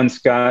everyone's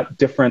got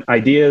different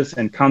ideas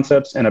and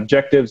concepts and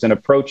objectives and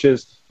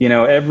approaches.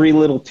 Every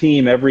little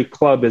team, every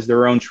club is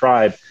their own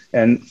tribe,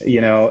 and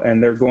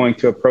they're going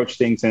to approach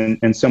things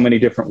in so many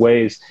different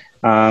ways.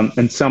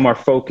 And some are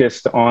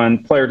focused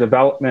on player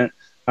development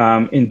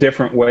in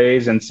different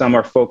ways, and some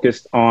are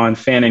focused on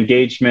fan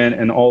engagement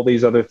and all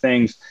these other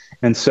things.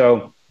 And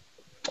so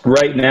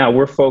right now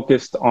we're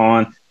focused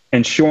on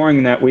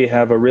ensuring that we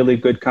have a really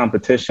good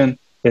competition.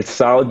 It's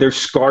solid. There's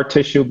scar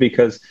tissue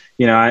because,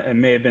 it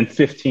may have been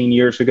 15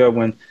 years ago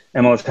when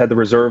MLS had the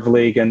reserve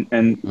league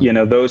and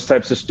those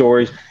types of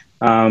stories.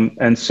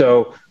 And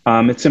so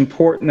it's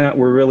important that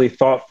we're really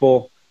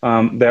thoughtful,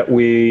 that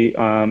we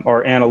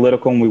are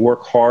analytical and we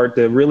work hard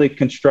to really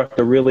construct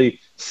a really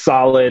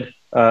solid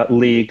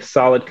league,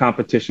 solid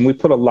competition. We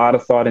put a lot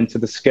of thought into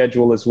the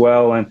schedule as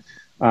well,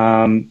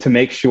 and to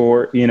make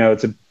sure,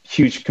 it's a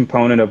huge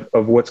component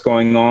of what's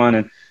going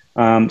on.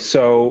 And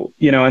so,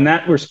 in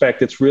that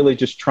respect, it's really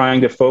just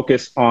trying to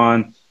focus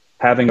on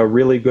having a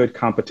really good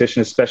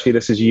competition, especially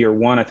this is year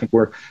one. I think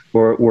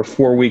we're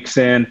 4 weeks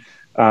in,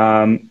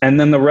 and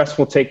then the rest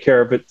will take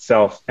care of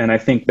itself. And I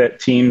think that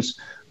teams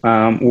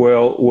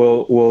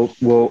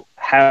will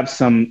have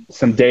some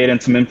data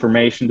and some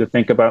information to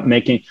think about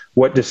making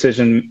what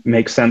decision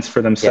makes sense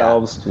for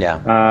themselves.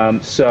 Yeah.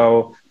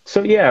 So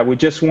yeah,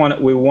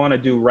 we want to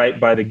do right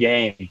by the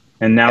game.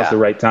 And now's the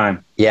right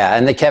time. Yeah.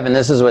 And Kevin,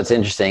 this is what's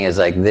interesting is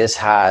like this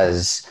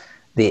has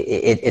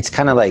it's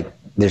kind of like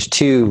there's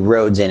two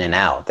roads in and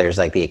out. There's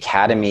like the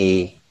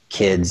academy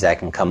kids that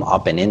can come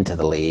up and into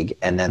the league.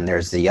 And then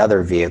there's the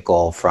other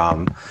vehicle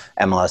from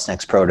MLS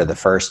Next Pro to the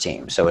first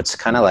team. So it's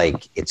kind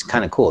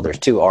of cool. There's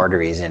two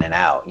arteries in and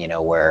out,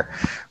 where,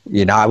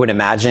 I would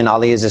imagine,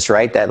 Ali, is this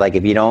right? That like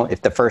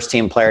if the first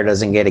team player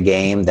doesn't get a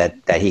game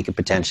that he could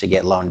potentially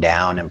get loaned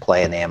down and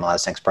play in the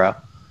MLS Next Pro?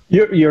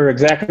 You're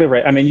exactly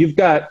right. I mean, you've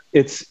got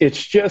it's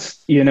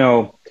just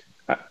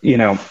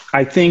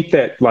I think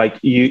that like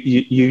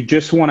you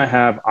just want to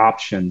have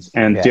options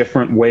and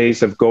different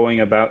ways of going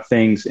about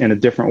things in a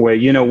different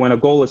way. When a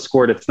goal is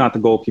scored, it's not the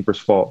goalkeeper's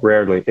fault.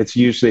 Rarely, it's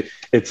usually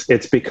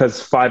it's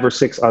because 5 or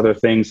 6 other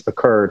things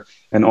occurred,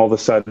 and all of a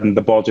sudden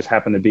the ball just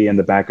happened to be in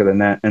the back of the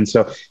net. And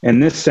so, in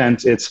this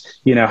sense, it's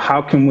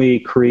how can we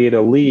create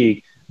a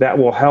league that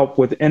will help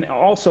with, and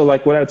also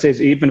like what I would say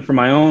is even for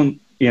my own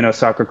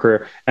soccer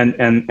career.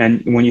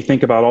 And when you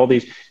think about all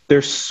these,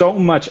 there's so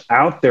much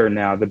out there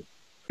now. The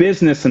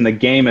business and the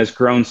game has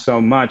grown so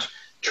much.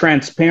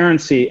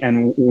 Transparency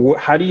and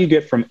how do you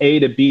get from A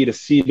to B to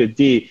C to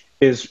D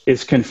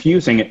is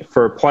confusing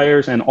for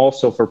players and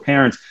also for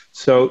parents.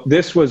 So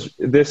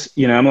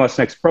MLS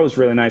Next Pro is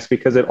really nice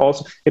because it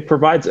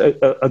provides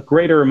a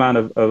greater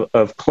amount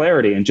of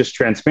clarity and just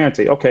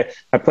transparency. Okay,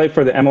 I play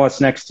for the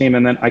MLS Next team,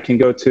 and then I can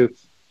go to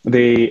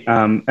the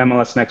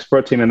MLS Next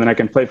Pro team, and then I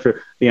can play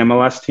for the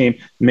MLS team.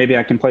 Maybe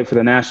I can play for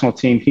the national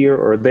team here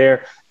or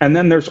there. And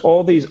then there's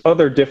all these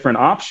other different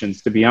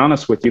options, to be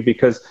honest with you,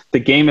 because the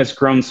game has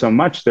grown so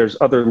much. There's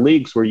other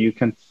leagues where you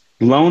can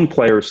loan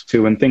players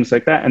to and things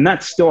like that. And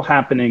that's still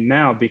happening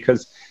now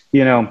because,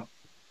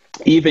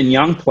 even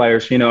young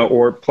players,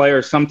 or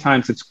players,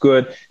 sometimes it's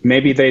good.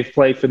 Maybe they've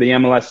played for the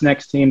MLS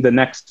Next team, the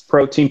Next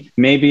Pro team.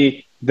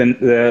 Maybe the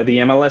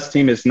MLS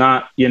team is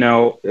not,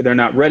 they're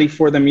not ready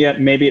for them yet.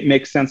 Maybe it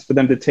makes sense for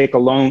them to take a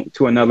loan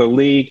to another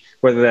league,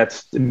 whether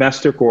that's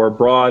domestic or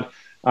abroad.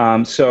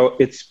 So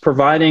it's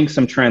providing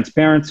some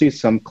transparency,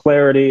 some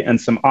clarity,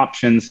 and some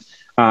options.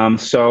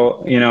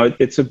 So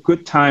it's a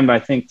good time, I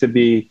think, to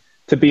be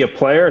a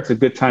player. It's a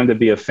good time to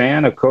be a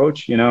fan, a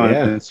coach,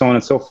 and so on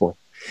and so forth.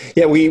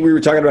 Yeah, we were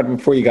talking about it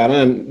before you got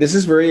on. This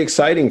is very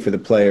exciting for the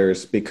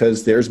players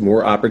because there's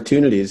more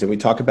opportunities. And we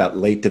talk about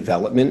late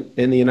development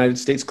in the United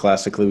States.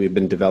 Classically, we've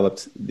been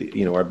developed,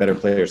 our better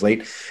players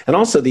late. And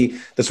also the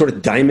sort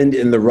of diamond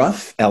in the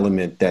rough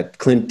element that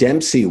Clint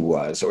Dempsey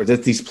was, or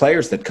that these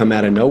players that come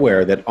out of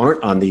nowhere that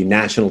aren't on the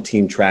national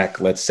team track,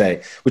 let's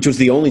say, which was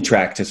the only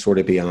track to sort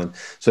of be on.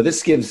 So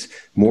this gives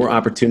more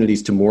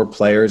opportunities to more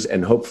players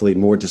and hopefully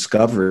more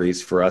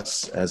discoveries for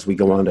us as we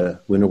go on to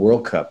win a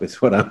World Cup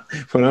is what I'm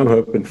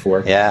hoping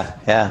for.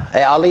 Yeah.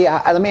 Hey, Ali,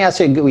 let me ask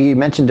you, you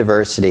mentioned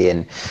diversity,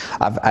 and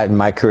in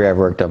my career, I've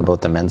worked on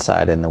both the men's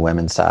side and the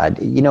women's side.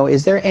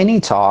 Is there any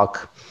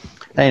talk,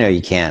 I know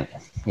you can't,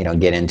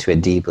 get into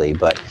it deeply,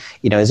 but,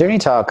 is there any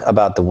talk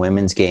about the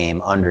women's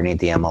game underneath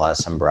the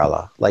MLS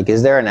umbrella? Like,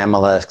 is there an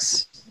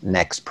MLS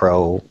Next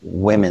Pro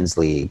Women's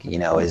League?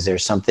 Is there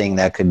something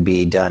that could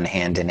be done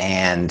hand in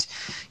hand,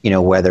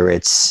 whether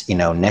it's,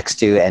 next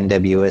to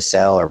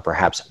NWSL or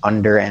perhaps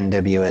under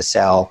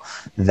NWSL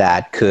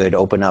that could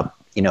open up,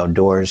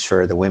 doors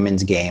for the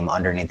women's game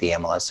underneath the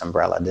MLS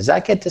umbrella? Does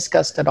that get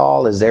discussed at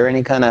all? Is there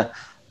any kind of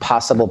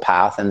possible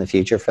path in the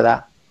future for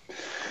that?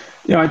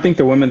 I think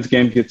the women's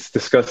game gets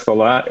discussed a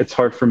lot. It's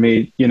hard for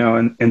me,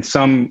 in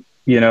some,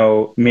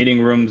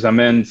 meeting rooms I'm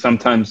in,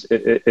 sometimes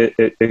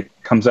it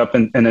comes up,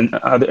 and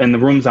in the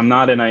rooms I'm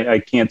not in, I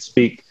can't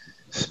speak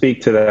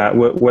to that.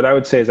 What I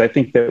would say is I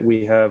think that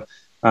we have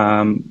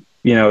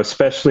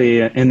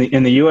especially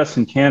in the U.S.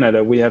 and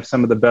Canada, we have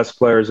some of the best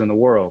players in the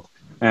world.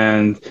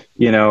 And,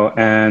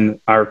 and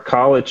our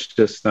college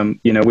system,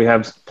 we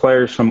have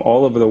players from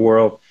all over the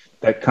world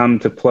that come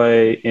to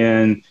play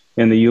in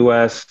the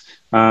U.S.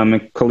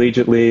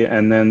 Collegiately,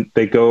 and then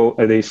they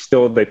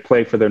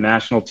play for their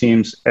national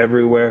teams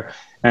everywhere.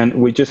 And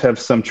we just have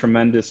some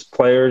tremendous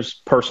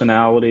players,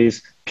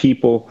 personalities,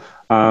 people.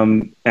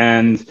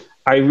 And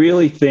I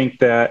really think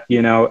that,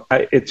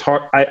 it's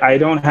hard. I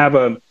don't have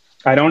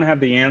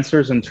the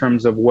answers in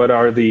terms of what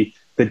are the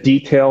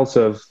details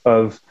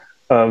of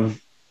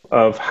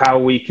how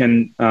we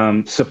can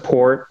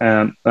support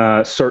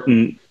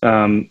certain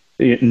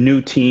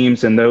new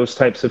teams and those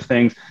types of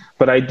things.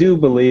 But I do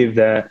believe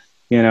that,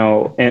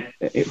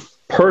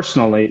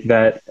 personally,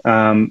 that,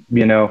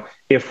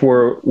 if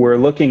we're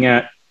looking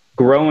at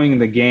growing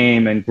the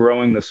game and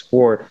growing the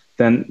sport,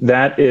 then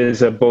that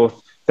is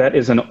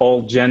an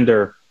all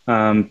gender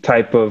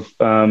type of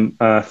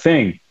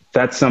thing.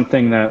 That's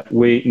something that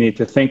we need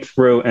to think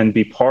through and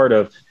be part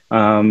of.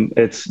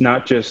 It's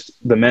not just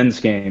the men's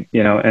game,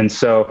 and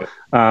so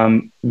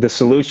the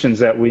solutions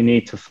that we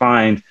need to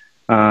find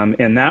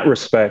in that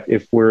respect,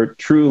 if we're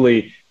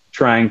truly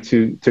trying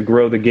to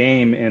grow the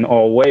game in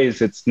all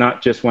ways, it's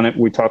not just when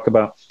we talk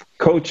about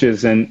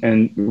coaches and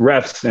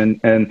refs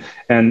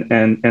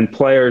and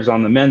players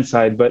on the men's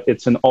side, but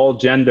it's an all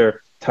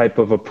gender type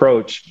of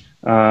approach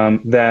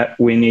that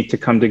we need to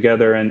come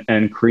together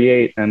and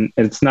create. And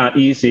it's not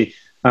easy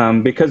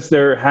because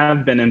there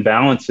have been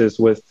imbalances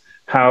with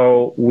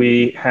how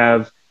we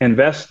have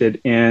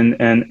invested in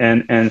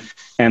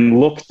and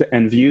looked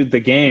and viewed the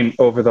game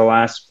over the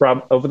last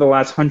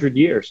 100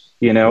 years,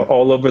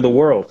 all over the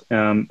world.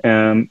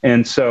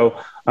 And so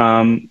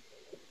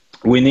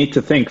we need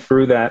to think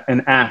through that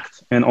and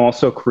act, and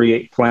also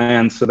create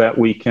plans so that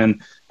we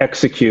can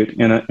execute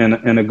in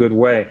a good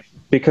way.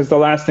 Because the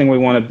last thing we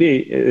want to be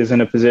is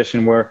in a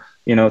position where,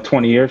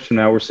 20 years from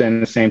now, we're saying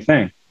the same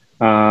thing.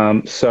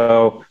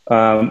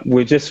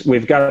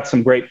 We've got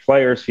some great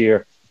players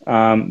here.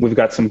 We've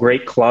got some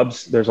great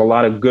clubs. There's a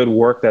lot of good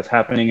work that's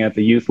happening at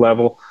the youth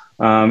level.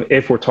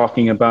 If we're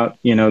talking about,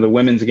 the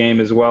women's game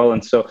as well.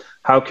 And so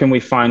how can we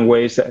find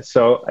ways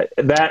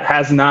that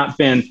has not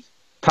been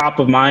top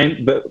of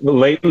mind, but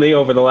lately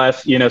over the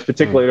last,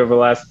 particularly over the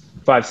last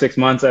 5-6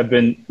 months, I've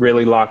been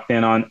really locked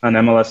in on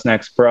MLS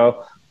Next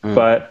Pro.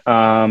 But,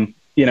 I'm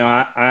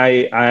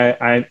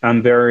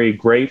very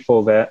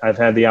grateful that I've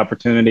had the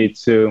opportunity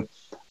to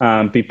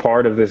be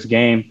part of this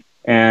game.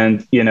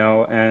 And,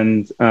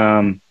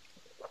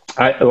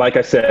 like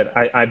I said,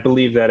 I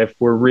believe that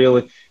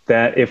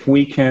if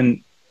we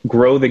can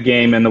grow the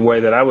game in the way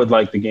that I would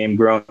like the game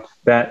grown,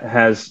 that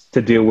has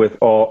to do with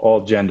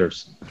all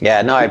genders.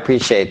 Yeah, no, I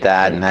appreciate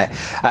that. And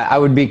I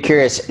would be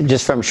curious,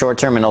 just from short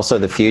term and also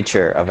the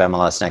future of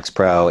MLS Next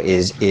Pro,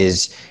 is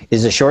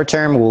the short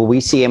term, will we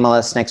see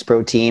MLS Next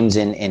Pro teams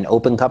in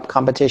Open Cup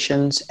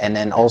competitions? And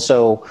then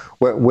also,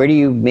 where do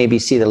you maybe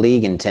see the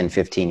league in 10,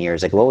 15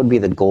 years? Like, what would be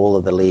the goal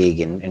of the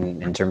league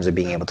in terms of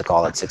being able to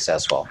call it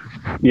successful?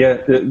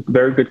 Yeah,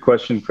 very good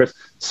question, Chris.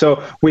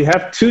 So we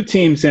have two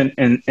teams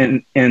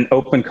in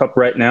Open Cup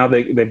right now.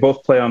 They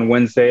both play on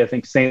Wednesday. I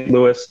think St.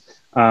 Louis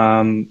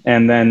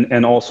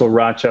and also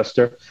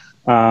Rochester.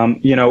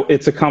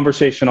 It's a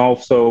conversation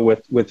also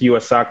with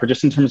U.S. Soccer,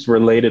 just in terms of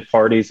related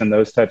parties and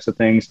those types of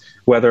things,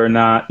 whether or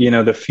not,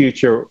 the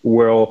future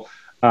will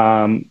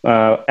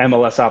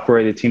MLS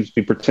operated teams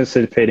be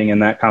participating in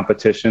that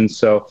competition.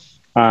 So,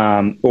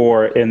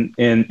 or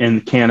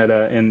in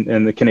Canada,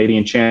 in the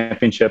Canadian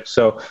Championship.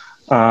 So,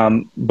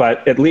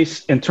 but at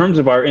least in terms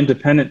of our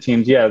independent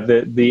teams,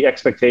 the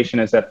expectation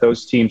is that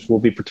those teams will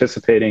be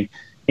participating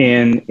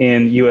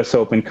in U.S.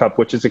 Open Cup,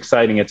 which is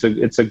exciting. It's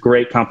a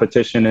great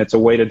competition. It's a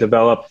way to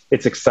develop.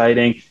 It's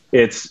exciting.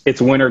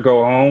 It's win or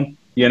go home,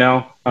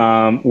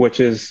 which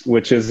is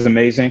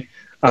amazing.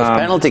 Those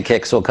penalty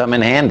kicks will come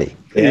in handy.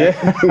 Yeah,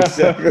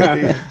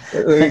 exactly.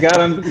 we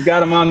got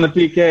them on the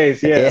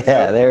PKs.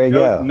 Yeah, there we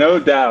go. No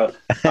doubt.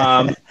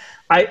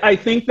 I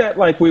think that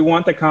we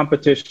want the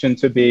competition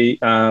to be,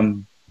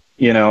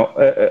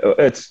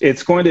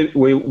 it's going to,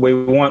 we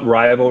want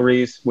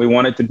rivalries. We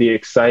want it to be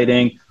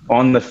exciting,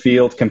 on the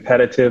field,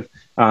 competitive.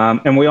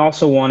 And we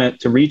also want it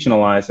to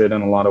regionalize it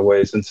in a lot of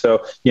ways. And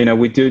so,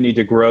 we do need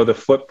to grow the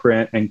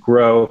footprint and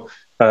grow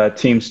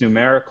teams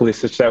numerically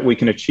such that we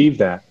can achieve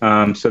that,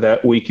 so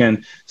that we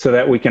can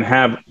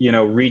have,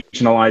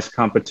 regionalized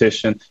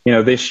competition.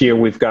 This year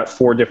we've got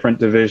 4 different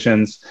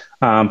divisions,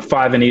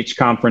 5 in each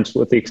conference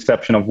with the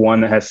exception of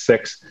one that has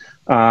 6.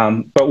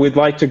 But we'd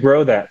like to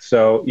grow that.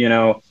 So,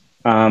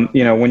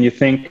 when you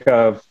think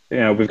of,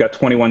 we've got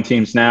 21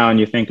 teams now, and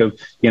you think of,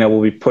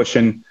 we'll be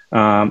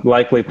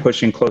likely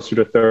pushing closer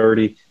to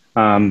 30,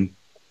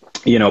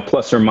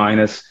 plus or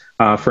minus,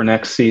 for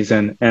next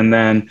season. And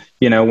then,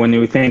 when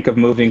we think of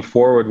moving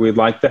forward, we'd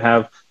like to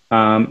have,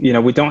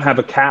 we don't have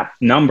a cap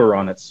number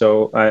on it.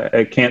 So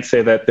I can't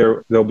say that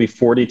there'll be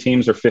 40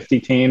 teams or 50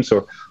 teams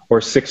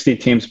or 60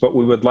 teams, but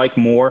we would like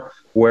more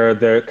where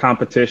the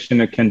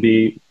competition can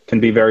be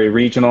very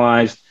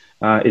regionalized,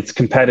 It's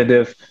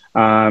competitive.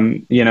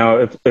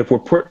 If we're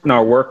putting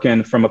our work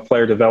in from a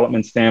player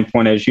development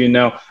standpoint, as you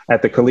know,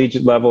 at the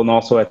collegiate level and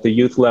also at the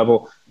youth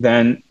level,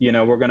 then,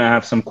 we're going to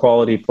have some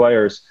quality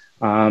players.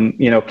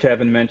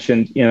 Kevin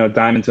mentioned,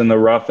 diamonds in the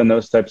rough and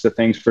those types of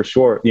things for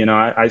sure.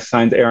 I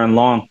signed Aaron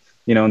Long,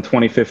 in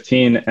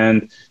 2015,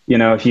 and, he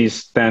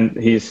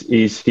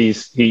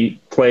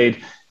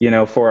played,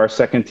 for our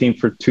second team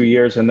for 2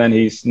 years. And then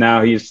he's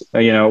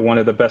one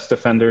of the best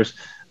defenders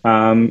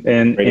in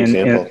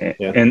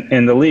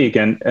the league,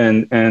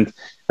 and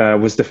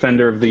was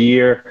defender of the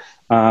year.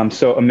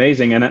 So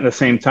amazing. And at the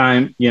same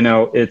time,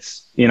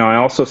 I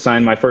also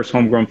signed my first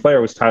homegrown player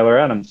was Tyler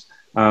Adams.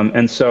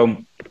 And so,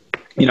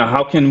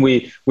 how can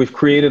we've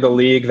created a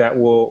league that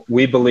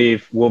we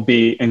believe will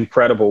be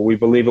incredible. We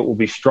believe it will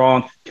be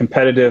strong,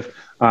 competitive.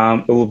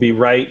 It will be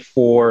right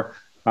for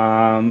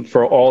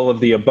all of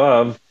the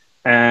above.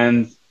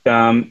 And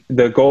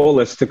the goal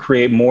is to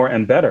create more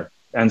and better.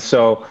 And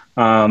so,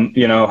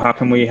 how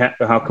can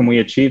we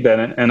achieve that?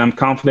 And I'm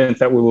confident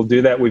that we will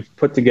do that. We've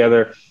put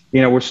together,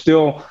 we're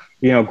still,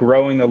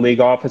 growing the league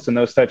office and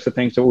those types of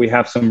things. So we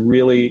have some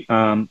really,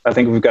 I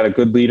think we've got a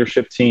good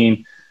leadership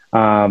team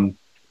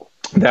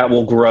that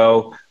will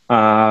grow.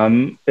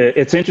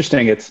 It's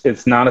interesting.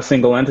 It's not a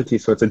single entity,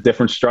 so it's a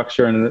different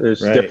structure, and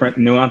there's different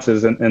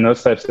nuances and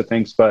those types of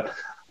things. But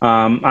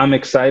I'm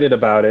excited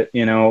about it.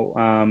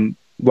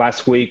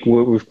 Last week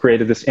we've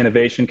created this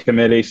innovation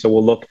committee,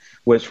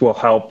 which will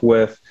help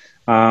with,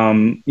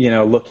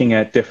 looking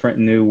at different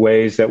new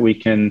ways that we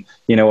can,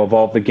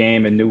 evolve the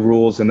game and new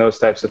rules and those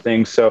types of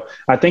things. So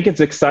I think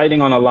it's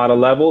exciting on a lot of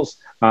levels.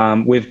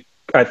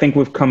 I think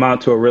we've come out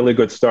to a really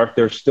good start.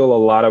 There's still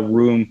a lot of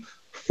room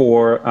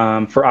for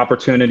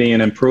opportunity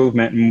and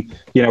improvement. And,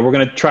 we're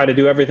going to try to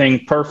do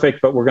everything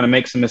perfect, but we're going to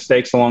make some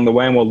mistakes along the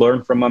way, and we'll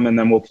learn from them, and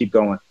then we'll keep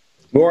going.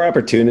 More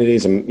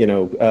opportunities and,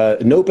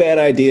 no bad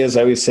ideas.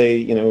 I always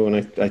say, when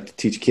I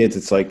teach kids,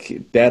 it's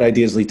like bad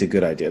ideas lead to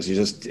good ideas.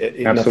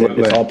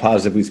 It's all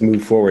positive. We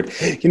move forward.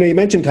 You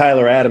mentioned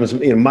Tyler Adams.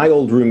 My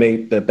old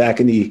roommate back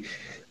in the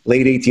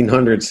late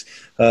 1800s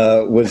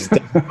was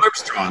Desmond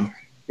Armstrong.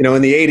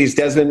 In the 80s,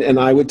 Desmond and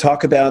I would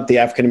talk about the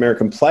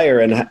African-American player,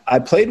 and I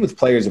played with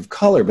players of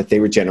color, but they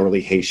were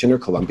generally Haitian or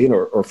Colombian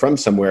or from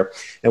somewhere,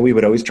 and we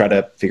would always try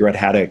to figure out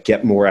how to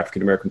get more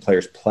African-American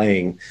players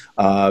playing.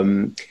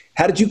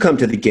 How did you come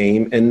to the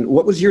game, and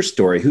what was your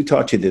story? Who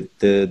taught you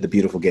the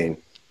beautiful game?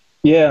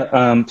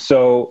 Yeah,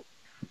 so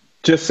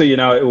just so you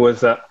know, it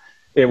was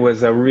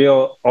a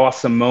real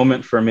awesome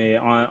moment for me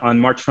on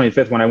March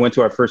 25th when I went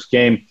to our first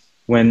game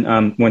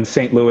when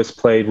St. Louis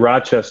played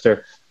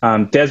Rochester.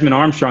 Desmond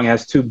Armstrong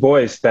has two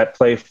boys that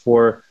play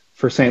for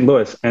St.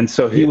 Louis, and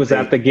so he was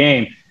at the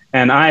game.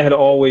 And I had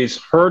always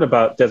heard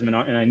about Desmond,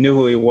 and I knew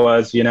who he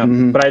was,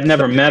 but I'd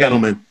never met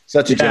him.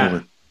 Such a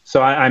gentleman.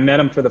 So I met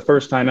him for the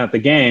first time at the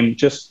game.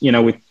 Just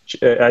I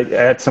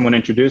had someone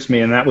introduce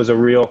me, and that was a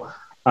real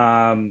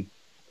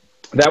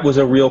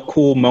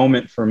cool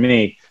moment for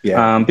me.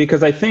 Yeah.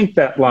 Because I think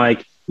that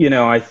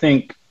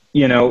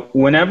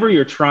whenever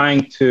you're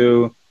trying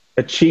to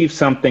achieve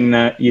something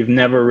that you've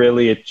never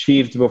really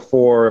achieved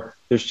before,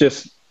 there's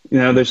just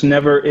there's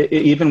never,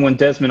 even when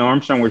Desmond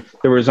Armstrong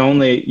there was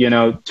only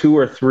 2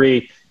 or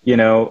 3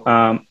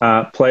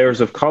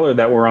 players of color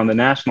that were on the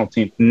national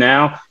team.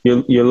 Now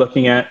you're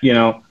looking at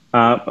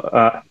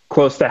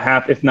close to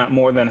half, if not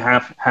more than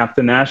half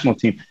the national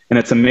team, and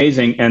it's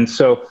amazing. And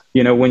so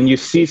when you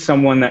see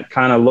someone that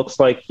kind of looks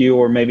like you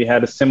or maybe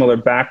had a similar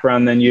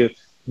background than you,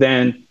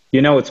 then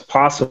it's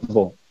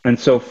possible. And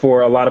so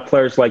for a lot of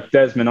players like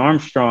Desmond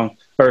Armstrong,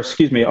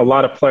 a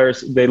lot of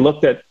players, they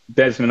looked at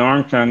Desmond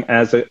Armstrong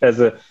as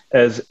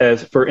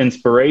for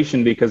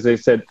inspiration, because they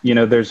said,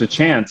 there's a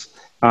chance.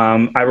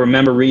 I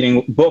remember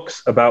reading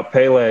books about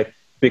Pele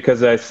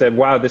because I said,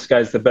 wow, this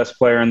guy's the best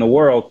player in the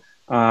world.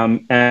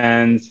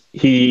 And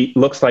he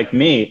looks like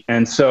me.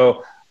 And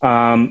so,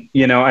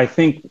 I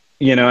think,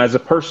 as a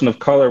person of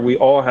color, we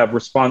all have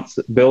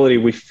responsibility.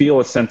 We feel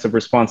a sense of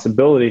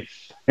responsibility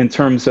in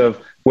terms of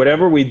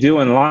whatever we do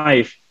in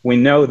life. We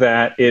know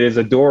that it is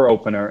a door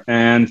opener,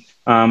 and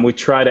we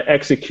try to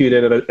execute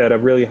it at a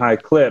really high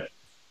clip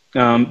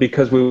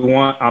because we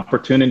want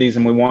opportunities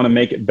and we want to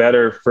make it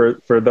better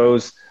for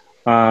those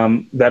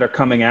that are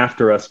coming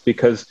after us,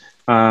 because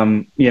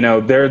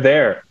they're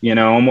there,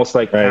 almost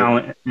like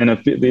talent, and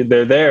if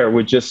they're there,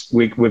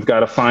 we've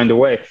got to find a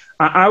way.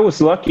 I was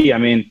lucky. I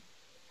mean,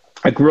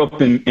 I grew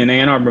up in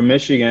Ann Arbor,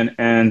 Michigan,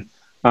 and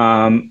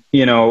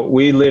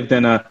we lived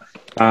in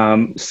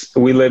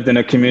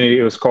a community.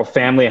 It was called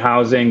family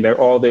housing.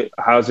 All the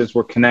houses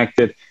were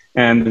connected,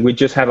 and we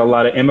just had a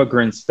lot of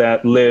immigrants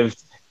that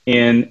lived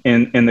in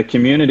the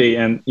community,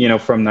 and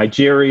from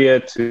Nigeria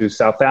to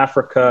South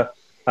Africa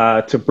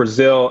to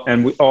Brazil,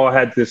 and we all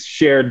had this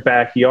shared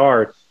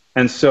backyard.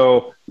 And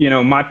so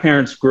my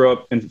parents grew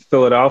up in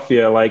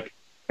Philadelphia, like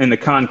in the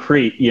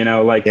concrete.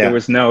 There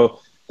was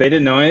they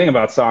didn't know anything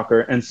about soccer.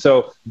 And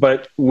so,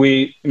 but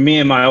me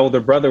and my older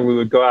brother, we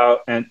would go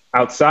out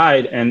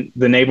outside, and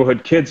the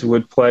neighborhood kids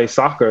would play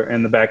soccer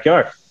in the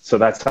backyard. So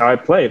that's how I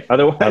played.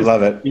 Otherwise, I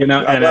love it.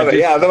 I love it.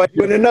 Yeah, otherwise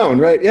you wouldn't have known,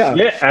 right? Yeah.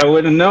 Yeah, I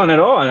wouldn't have known at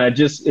all. And it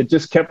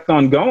just kept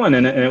on going.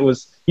 And it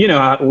was,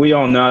 we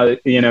all know,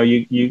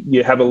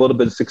 you have a little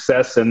bit of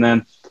success and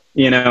then,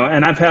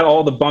 and I've had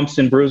all the bumps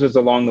and bruises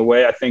along the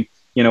way. I think,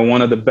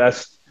 one of the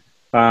best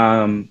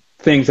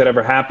things that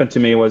ever happened to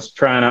me was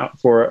trying out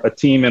for a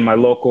team in my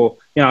local,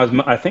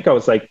 I think I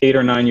was like 8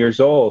 or 9 years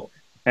old.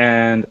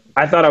 And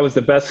I thought I was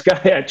the best guy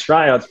at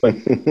tryouts, but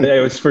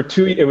it was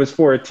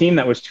for a team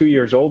that was 2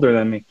 years older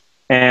than me.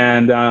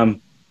 And,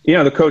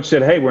 the coach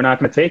said, "Hey, we're not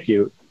going to take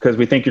you because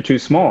we think you're too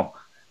small."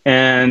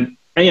 And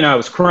I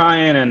was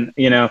crying and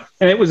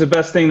it was the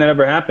best thing that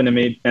ever happened to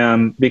me.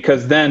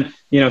 Because then,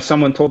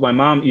 someone told my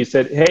mom, you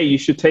said, "Hey, you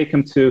should take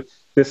him to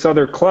this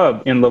other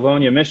club in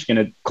Livonia, Michigan,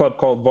 a club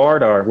called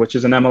Vardar, which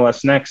is an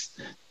MLS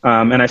Next."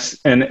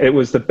 And it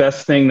was the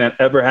best thing that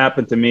ever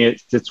happened to me.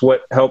 It's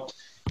what helped,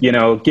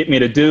 get me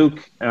to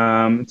Duke.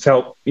 It's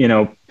helped,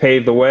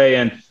 pave the way.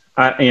 And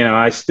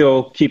I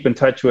still keep in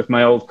touch with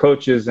my old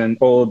coaches and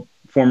old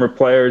former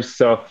players.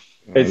 So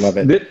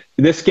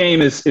this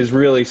game is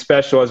really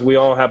special, as we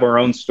all have our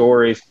own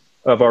stories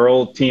of our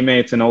old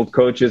teammates and old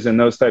coaches and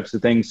those types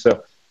of things.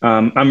 So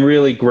I'm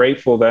really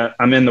grateful that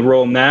I'm in the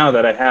role now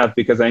that I have,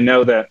 because I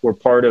know that we're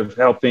part of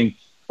helping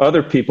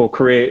other people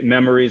create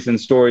memories and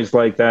stories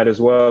like that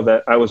as well,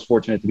 that I was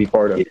fortunate to be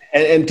part of.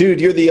 And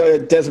dude, you're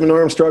the Desmond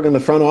Armstrong in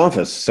the front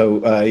office.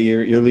 So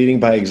you're leading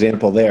by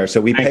example there. So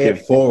we pay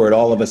it forward,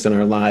 all of us in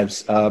our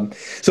lives.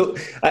 So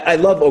I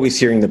love always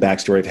hearing the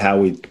backstory of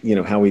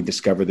how we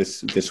discover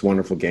this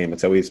wonderful game.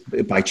 It's always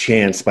by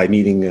chance, by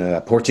meeting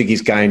a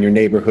Portuguese guy in your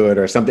neighborhood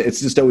or something.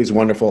 It's just always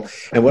wonderful.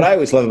 And what I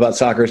always love about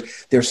soccer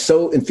is they're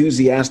so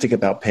enthusiastic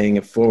about paying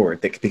it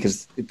forward,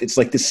 because it's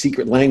like this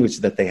secret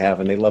language that they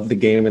have, and they love the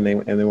game and they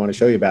want to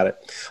show you about it.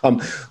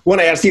 Want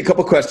to ask you a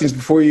couple questions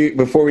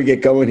before we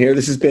get going here.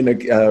 This has been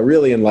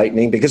really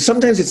enlightening, because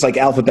sometimes it's like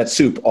alphabet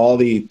soup, all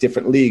the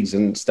different leagues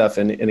and stuff,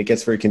 and it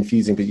gets very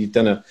confusing. But you've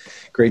done a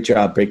great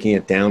job breaking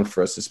it down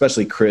for us,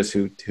 especially Chris,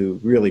 who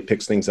really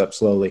picks things up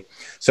slowly.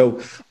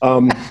 So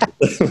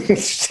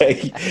let's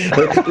say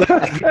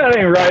that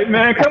ain't right,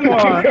 man. Come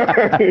on.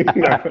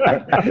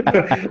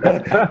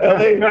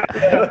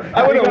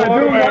 I went a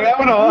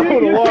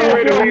long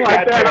way to read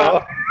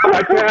that.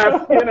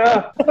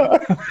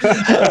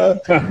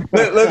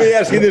 Let me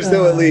ask you this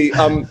though, Ali.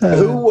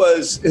 Who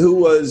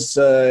was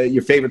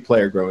your favorite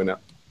player growing up?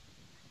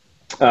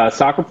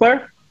 Soccer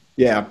player?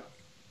 Yeah.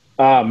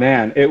 Oh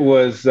man, it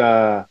was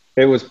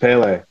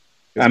Pele.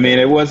 I mean,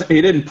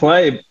 he didn't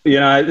play.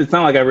 It's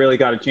not like I really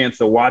got a chance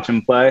to watch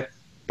him play,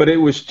 but it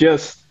was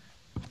just,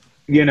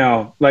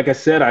 like I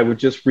said, I would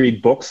just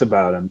read books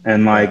about him,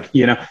 and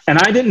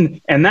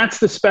and that's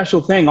the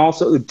special thing.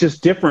 Also,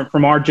 just different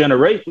from our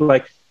generation.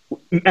 Like,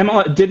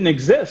 MLS didn't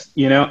exist,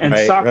 and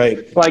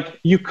soccer, like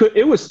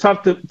it was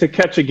tough to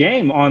catch a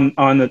game on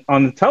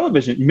the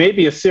television,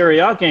 maybe a Serie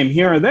A game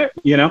here or there,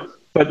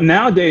 but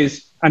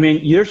nowadays, I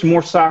mean, there's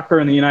more soccer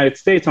in the United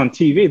States on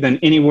TV than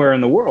anywhere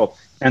in the world.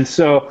 And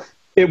so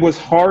it was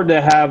hard to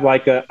have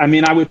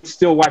I would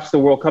still watch the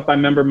World Cup. I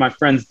remember my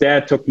friend's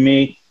dad took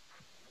me,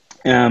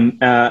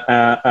 94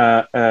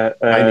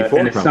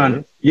 and his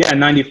son. Yeah.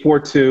 94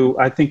 to,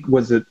 I think, it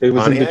was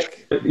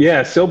Pontiac?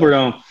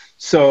 Silverdome.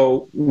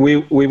 So we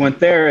went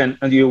there, and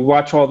you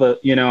watch all the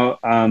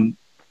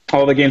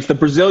games. The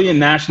Brazilian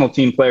national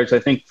team players, I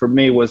think, for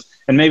me was,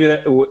 and maybe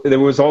there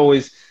was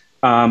always,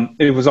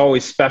 it was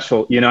always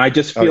special. I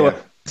just feel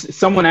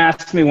someone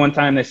asked me one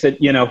time, they said,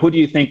 who do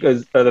you think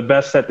is the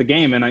best at the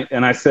game?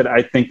 And I said,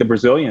 I think the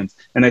Brazilians.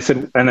 And they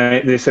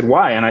said,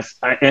 why? And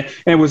and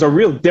it was a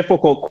real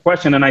difficult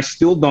question, and I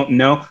still don't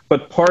know.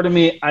 But part of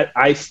me,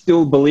 I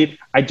still believe,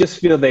 I just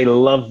feel they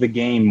love the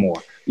game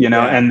more.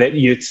 And that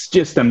it's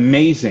just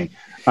amazing.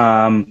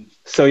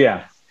 So,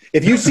 yeah.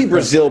 If you see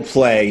Brazil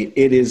play,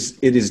 it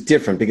is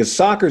different, because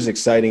soccer is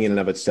exciting in and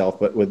of itself.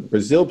 But with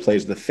Brazil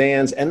plays, the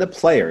fans and the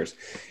players,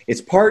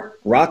 it's part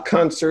rock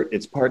concert,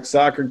 it's part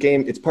soccer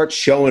game, it's part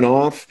showing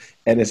off,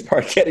 and it's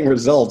part getting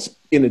results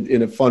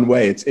in a fun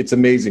way. It's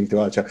amazing to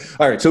watch. All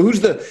right, so who's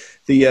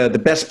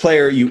the best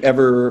player you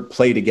ever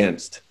played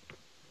against,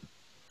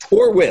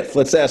 or with?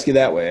 Let's ask you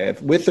that way,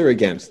 with or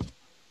against,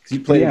 because you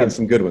played against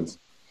some good ones.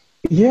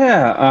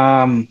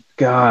 Yeah.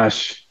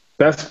 Gosh,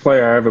 best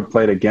player I ever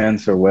played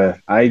against or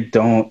with. I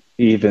don't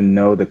even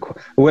know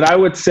what I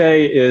would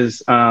say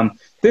is,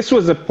 this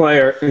was a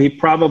player, he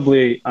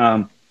probably,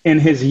 in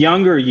his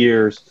younger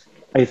years,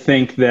 I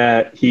think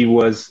that he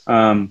was,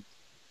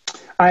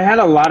 I had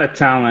a lot of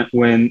talent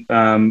when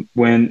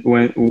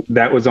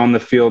that was on the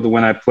field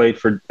when I played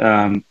for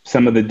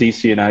some of the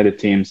DC United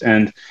teams.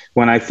 And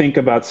when I think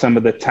about some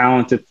of the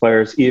talented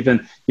players,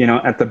 even,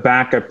 at the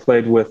back, I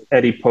played with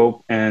Eddie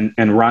Pope and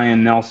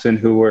Ryan Nelson,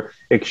 who were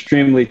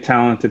extremely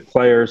talented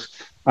players.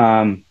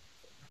 Even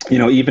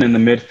in the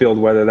midfield,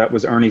 whether that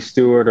was Ernie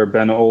Stewart or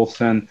Ben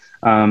Olsen,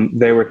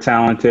 they were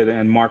talented,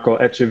 and Marco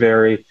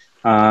Echeverri,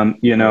 and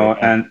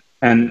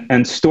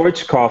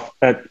Stoichkov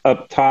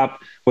up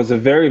top was a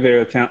very,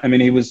 very talented. I mean,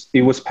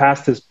 he was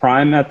past his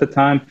prime at the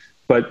time,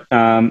 but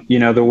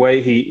the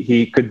way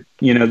he could,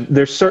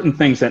 there's certain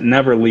things that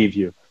never leave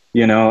you,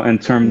 in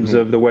terms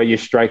of the way you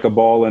strike a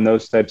ball and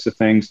those types of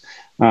things.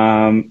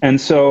 And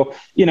so,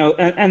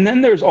 and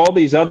then there's all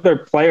these other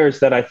players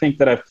that I think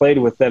that I've played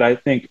with that I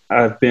think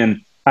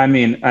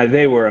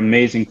they were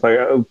amazing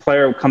players. A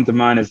player who come to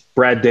mind is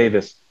Brad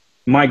Davis.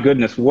 My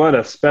goodness, what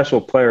a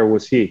special player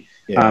was he.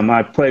 Yeah.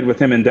 I played with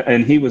him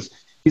and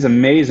he's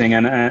amazing.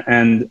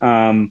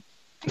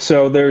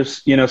 So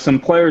there's, some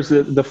players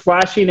that the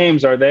flashy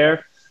names are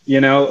there,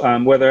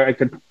 whether I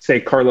could say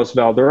Carlos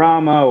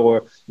Valderrama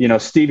or,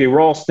 Stevie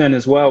Ralston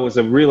as well was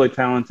a really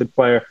talented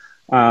player.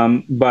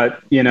 But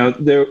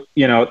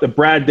the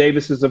Brad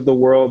Davises of the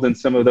world and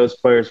some of those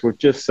players were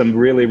just some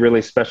really,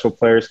 really special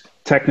players.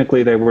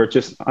 Technically, they were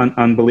just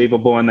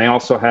unbelievable. And they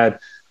also had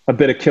a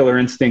bit of killer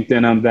instinct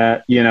in them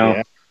that,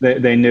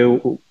 they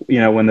knew,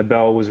 when the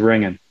bell was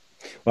ringing.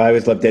 Well, I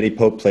always loved Eddie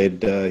Pope.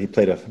 He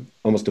played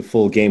almost a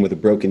full game with a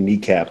broken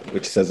kneecap,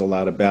 which says a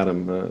lot about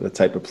him, the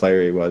type of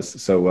player he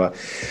was. So,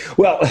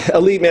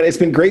 Ali, man, it's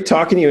been great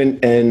talking to you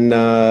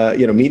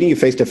and meeting you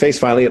face to face.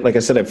 Finally, like I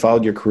said, I've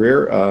followed your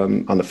career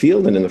on the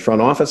field and in the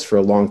front office for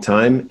a long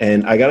time.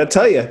 And I got to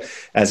tell you,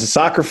 as a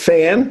soccer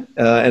fan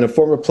and a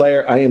former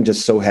player, I am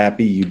just so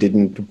happy you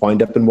didn't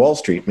wind up in Wall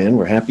Street, man.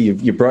 We're happy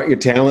you brought your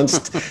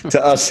talents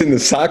to us in the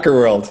soccer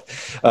world.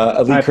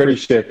 Ali, I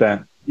appreciate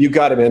that. You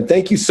got it, man.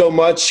 Thank you so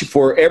much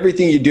for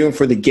everything you're doing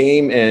for the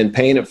game and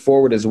paying it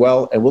forward as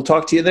well. And we'll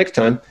talk to you next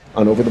time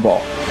on Over the Ball.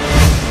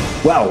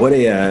 Wow, what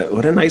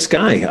a nice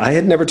guy. I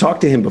had never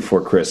talked to him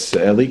before, Chris.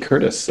 Lee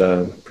Curtis.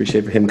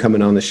 Appreciate him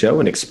coming on the show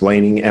and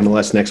explaining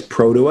MLS Next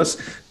Pro to us.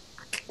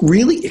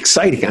 Really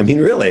exciting. I mean,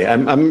 really,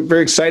 I'm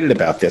very excited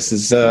about this.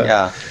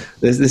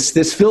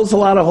 This fills a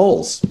lot of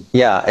holes.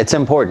 Yeah, it's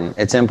important.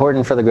 It's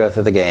important for the growth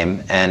of the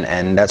game,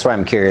 and that's why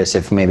I'm curious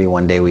if maybe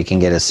one day we can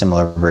get a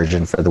similar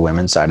version for the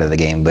women's side of the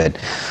game. But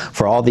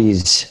for all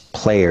these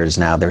players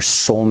now, there's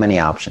so many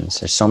options.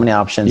 There's so many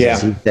options,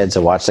 as he said,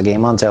 to watch the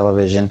game on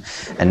television,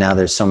 and now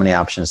there's so many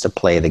options to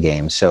play the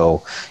game.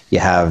 So you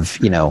have,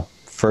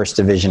 First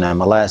Division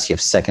MLS, you have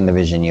Second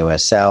Division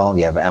USL,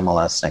 you have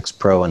MLS Next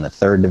Pro in the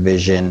Third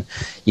Division.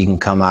 You can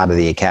come out of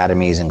the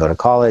academies and go to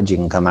college. You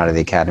can come out of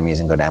the academies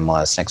and go to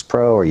MLS Next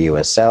Pro or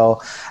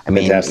USL. I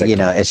mean, Fantastic.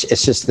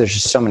 It's just there's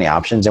just so many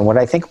options. And what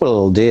I think what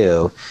it'll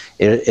do,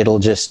 it'll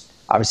just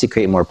obviously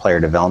create more player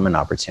development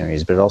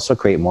opportunities, but it also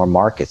create more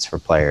markets for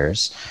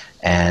players.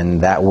 And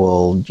that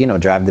will,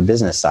 drive the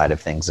business side of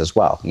things as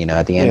well.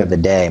 At the end of the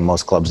day,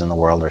 most clubs in the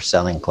world are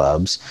selling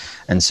clubs.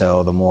 And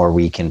so the more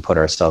we can put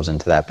ourselves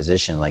into that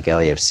position, like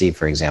LAFC,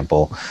 for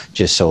example,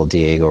 just sold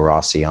Diego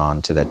Rossi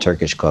on to that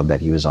Turkish club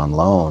that he was on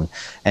loan.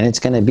 And it's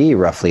going to be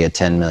roughly a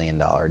 $10 million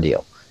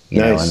deal.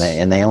 Nice.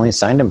 And they only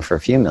signed him for a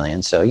few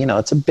million. So,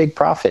 it's a big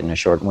profit in a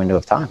short window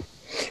of time.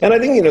 And I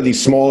think,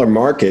 these smaller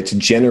markets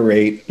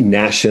generate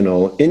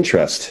national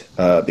interest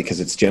because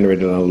it's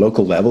generated on a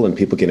local level and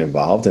people get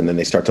involved and then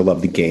they start to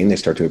love the game. They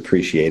start to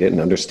appreciate it and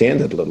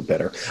understand it a little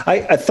better.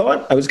 I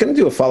thought I was going to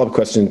do a follow-up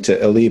question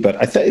to Ali, but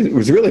I thought it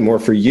was really more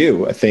for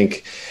you. I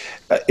think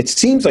it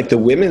seems like the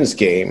women's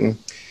game,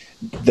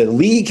 the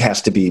league has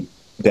to be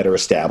better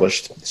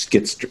established,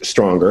 gets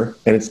stronger,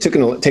 and it's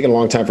taken a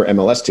long time for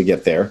MLS to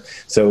get there.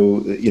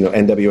 So,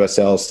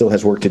 NWSL still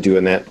has work to do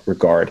in that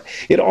regard.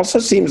 It also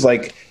seems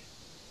like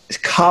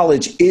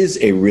college is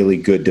a really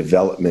good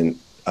development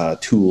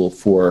tool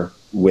for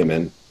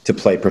women to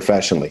play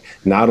professionally,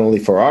 not only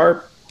for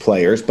our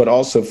players, but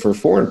also for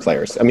foreign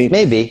players. I mean,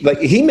 maybe like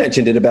he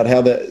mentioned it about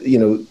how the,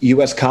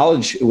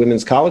 U.S.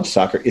 women's college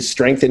soccer is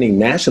strengthening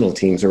national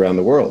teams around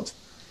the world.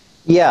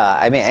 Yeah.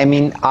 I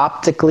mean,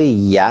 optically,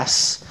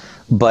 yes.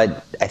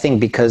 But I think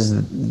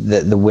because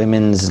the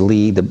women's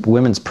league, the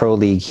women's pro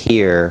league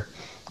here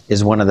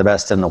is one of the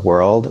best in the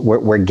world.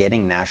 We're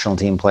getting national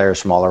team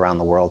players from all around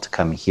the world to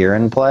come here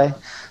and play.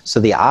 So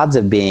the odds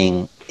of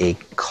being a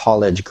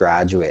college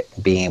graduate,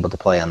 being able to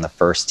play on the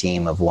first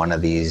team of one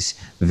of these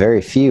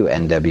very few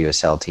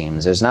NWSL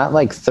teams, there's not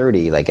like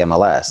 30 like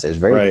MLS. There's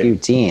very few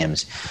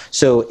teams.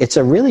 So it's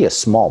really a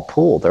small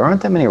pool. There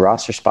aren't that many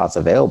roster spots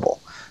available.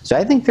 So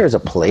I think there's a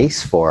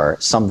place for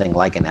something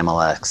like an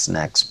MLS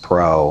Next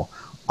Pro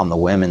on the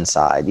women's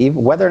side.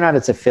 Even whether or not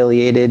it's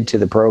affiliated to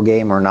the pro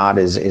game or not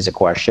is a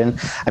question.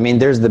 I mean,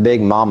 there's the big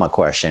mama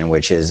question,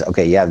 which is,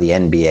 okay, you have the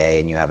NBA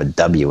and you have a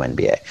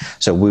WNBA.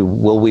 So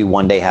will we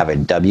one day have a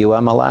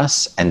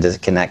WMLS,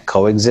 and can that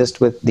coexist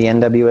with the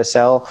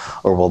NWSL,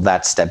 or will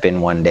that step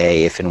in one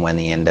day if and when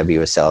the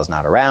NWSL is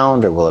not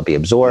around, or will it be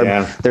absorbed?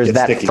 Yeah, there's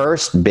that sticky.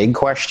 First big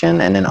question,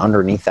 and then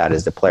underneath that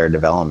is the player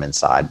development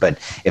side. But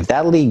if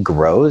that league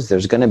grows,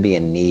 there's going to be a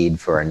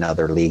need for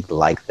another league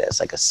like this,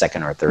 like a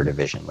second or third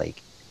division league.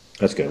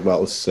 That's good.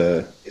 Well, it's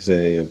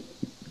a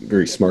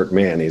very smart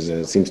man. He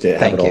seems to have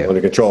Thank it all you.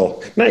 under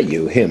control. Not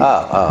you, him.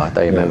 Oh, I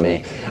thought you meant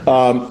me.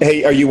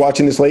 Hey, are you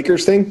watching this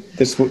Lakers thing?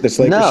 This Lakers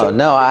show?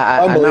 No,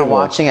 I'm not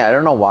watching it. I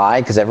don't know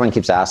why, because everyone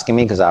keeps asking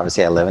me, because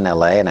obviously I live in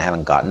LA and I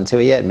haven't gotten to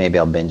it yet. Maybe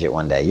I'll binge it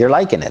one day. You're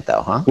liking it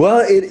though, huh?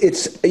 Well,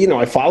 it's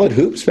I followed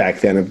hoops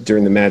back then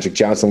during the Magic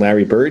Johnson,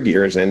 Larry Bird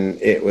years,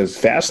 and it was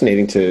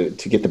fascinating to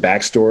get the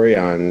backstory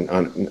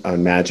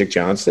on Magic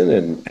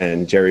Johnson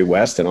and Jerry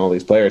West and all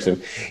these players.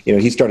 And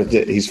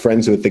he's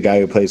friends with the guy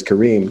who plays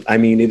Kareem. I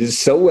mean, it is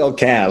so well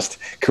cast.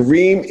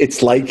 Kareem,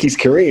 it's like he's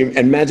Kareem,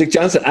 and Magic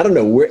Johnson, I don't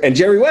know where, and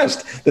Jerry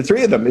West, the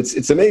three of them,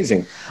 it's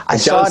amazing.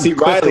 John C.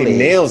 Reilly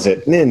nails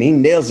it. Man, he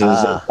nails it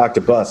as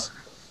Dr. Buss.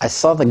 I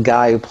saw the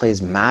guy who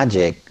plays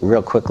Magic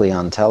real quickly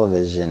on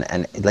television,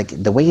 and like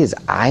the way his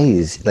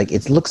eyes, like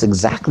it looks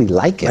exactly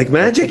like it. Like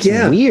Magic, it's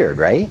yeah. Weird,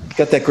 right?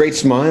 Got that great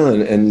smile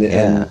and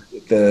they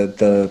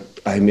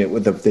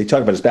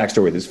talk about his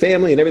backstory with his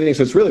family and everything.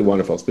 So it's really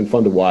wonderful. It's been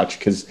fun to watch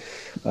because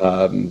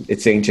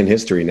it's ancient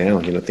history now.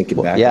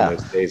 Thinking back on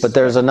those days. But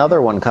there's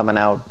another one coming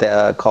out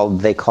called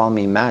 "They Call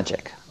Me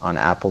Magic" on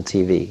Apple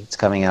TV. It's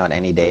coming out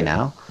any day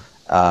now.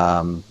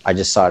 I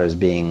just saw it as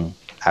being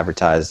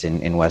advertised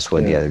in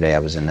Westwood the other day. I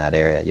was in that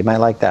area. You might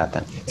like that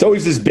then. It's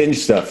always this binge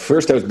stuff.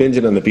 First I was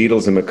binging on the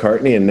Beatles and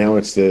McCartney, and now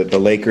it's the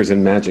Lakers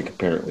and Magic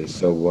apparently.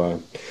 So, all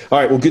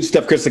right, well, good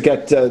stuff, Chris. I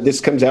got this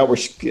comes out. We're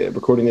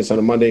recording this on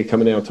a Monday,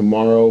 coming out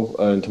tomorrow.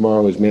 And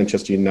tomorrow is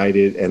Manchester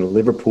United and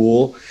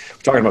Liverpool.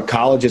 We're talking about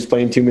colleges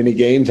playing too many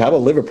games. How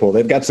about Liverpool?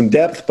 They've got some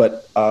depth,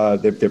 but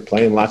they're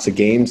playing lots of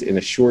games in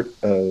a short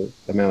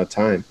amount of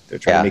time. They're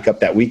trying to make up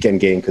that weekend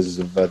game because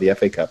of the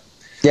FA Cup.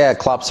 Yeah,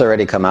 Klopp's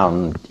already come out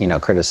and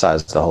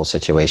criticized the whole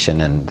situation,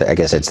 and I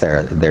guess it's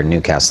their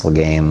Newcastle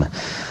game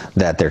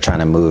that they're trying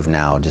to move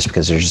now, just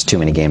because there's just too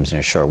many games in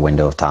a short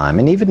window of time.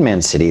 And even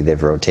Man City,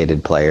 they've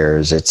rotated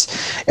players. It's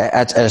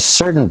at a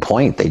certain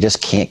point they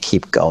just can't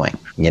keep going,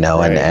 and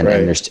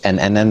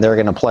then they're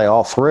going to play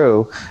all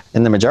through,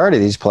 and the majority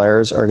of these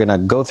players are going to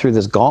go through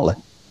this gauntlet.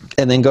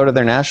 And then go to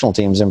their national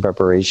teams in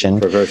preparation,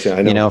 for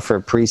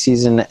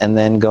preseason, and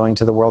then going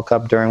to the World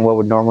Cup during what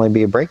would normally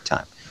be a break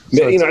time.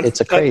 So it's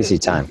a crazy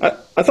time.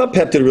 I thought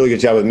Pep did a really good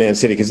job with Man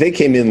City because they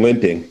came in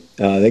limping.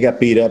 They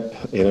got beat up,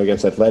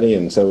 against Atleti,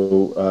 and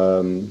so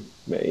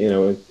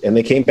and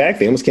they came back.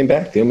 They almost came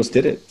back. They almost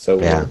did it.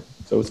 So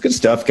so it's good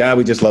stuff. God,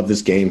 we just love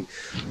this game,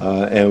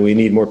 and we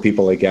need more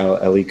people like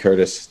Ali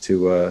Curtis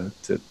to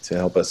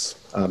help us.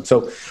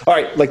 So all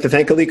right, I'd like to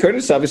thank Ali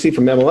Curtis, obviously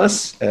from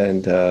MLS,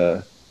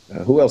 and.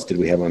 Who else did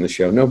we have on the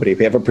show? Nobody.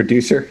 We have a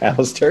producer,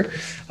 Alistair.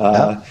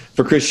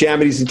 For Chris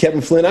Shamides and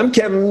Kevin Flynn,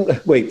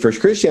 for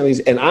Chris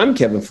Shamides and I'm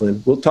Kevin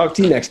Flynn. We'll talk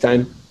to you next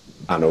time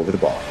on Over the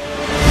Ball.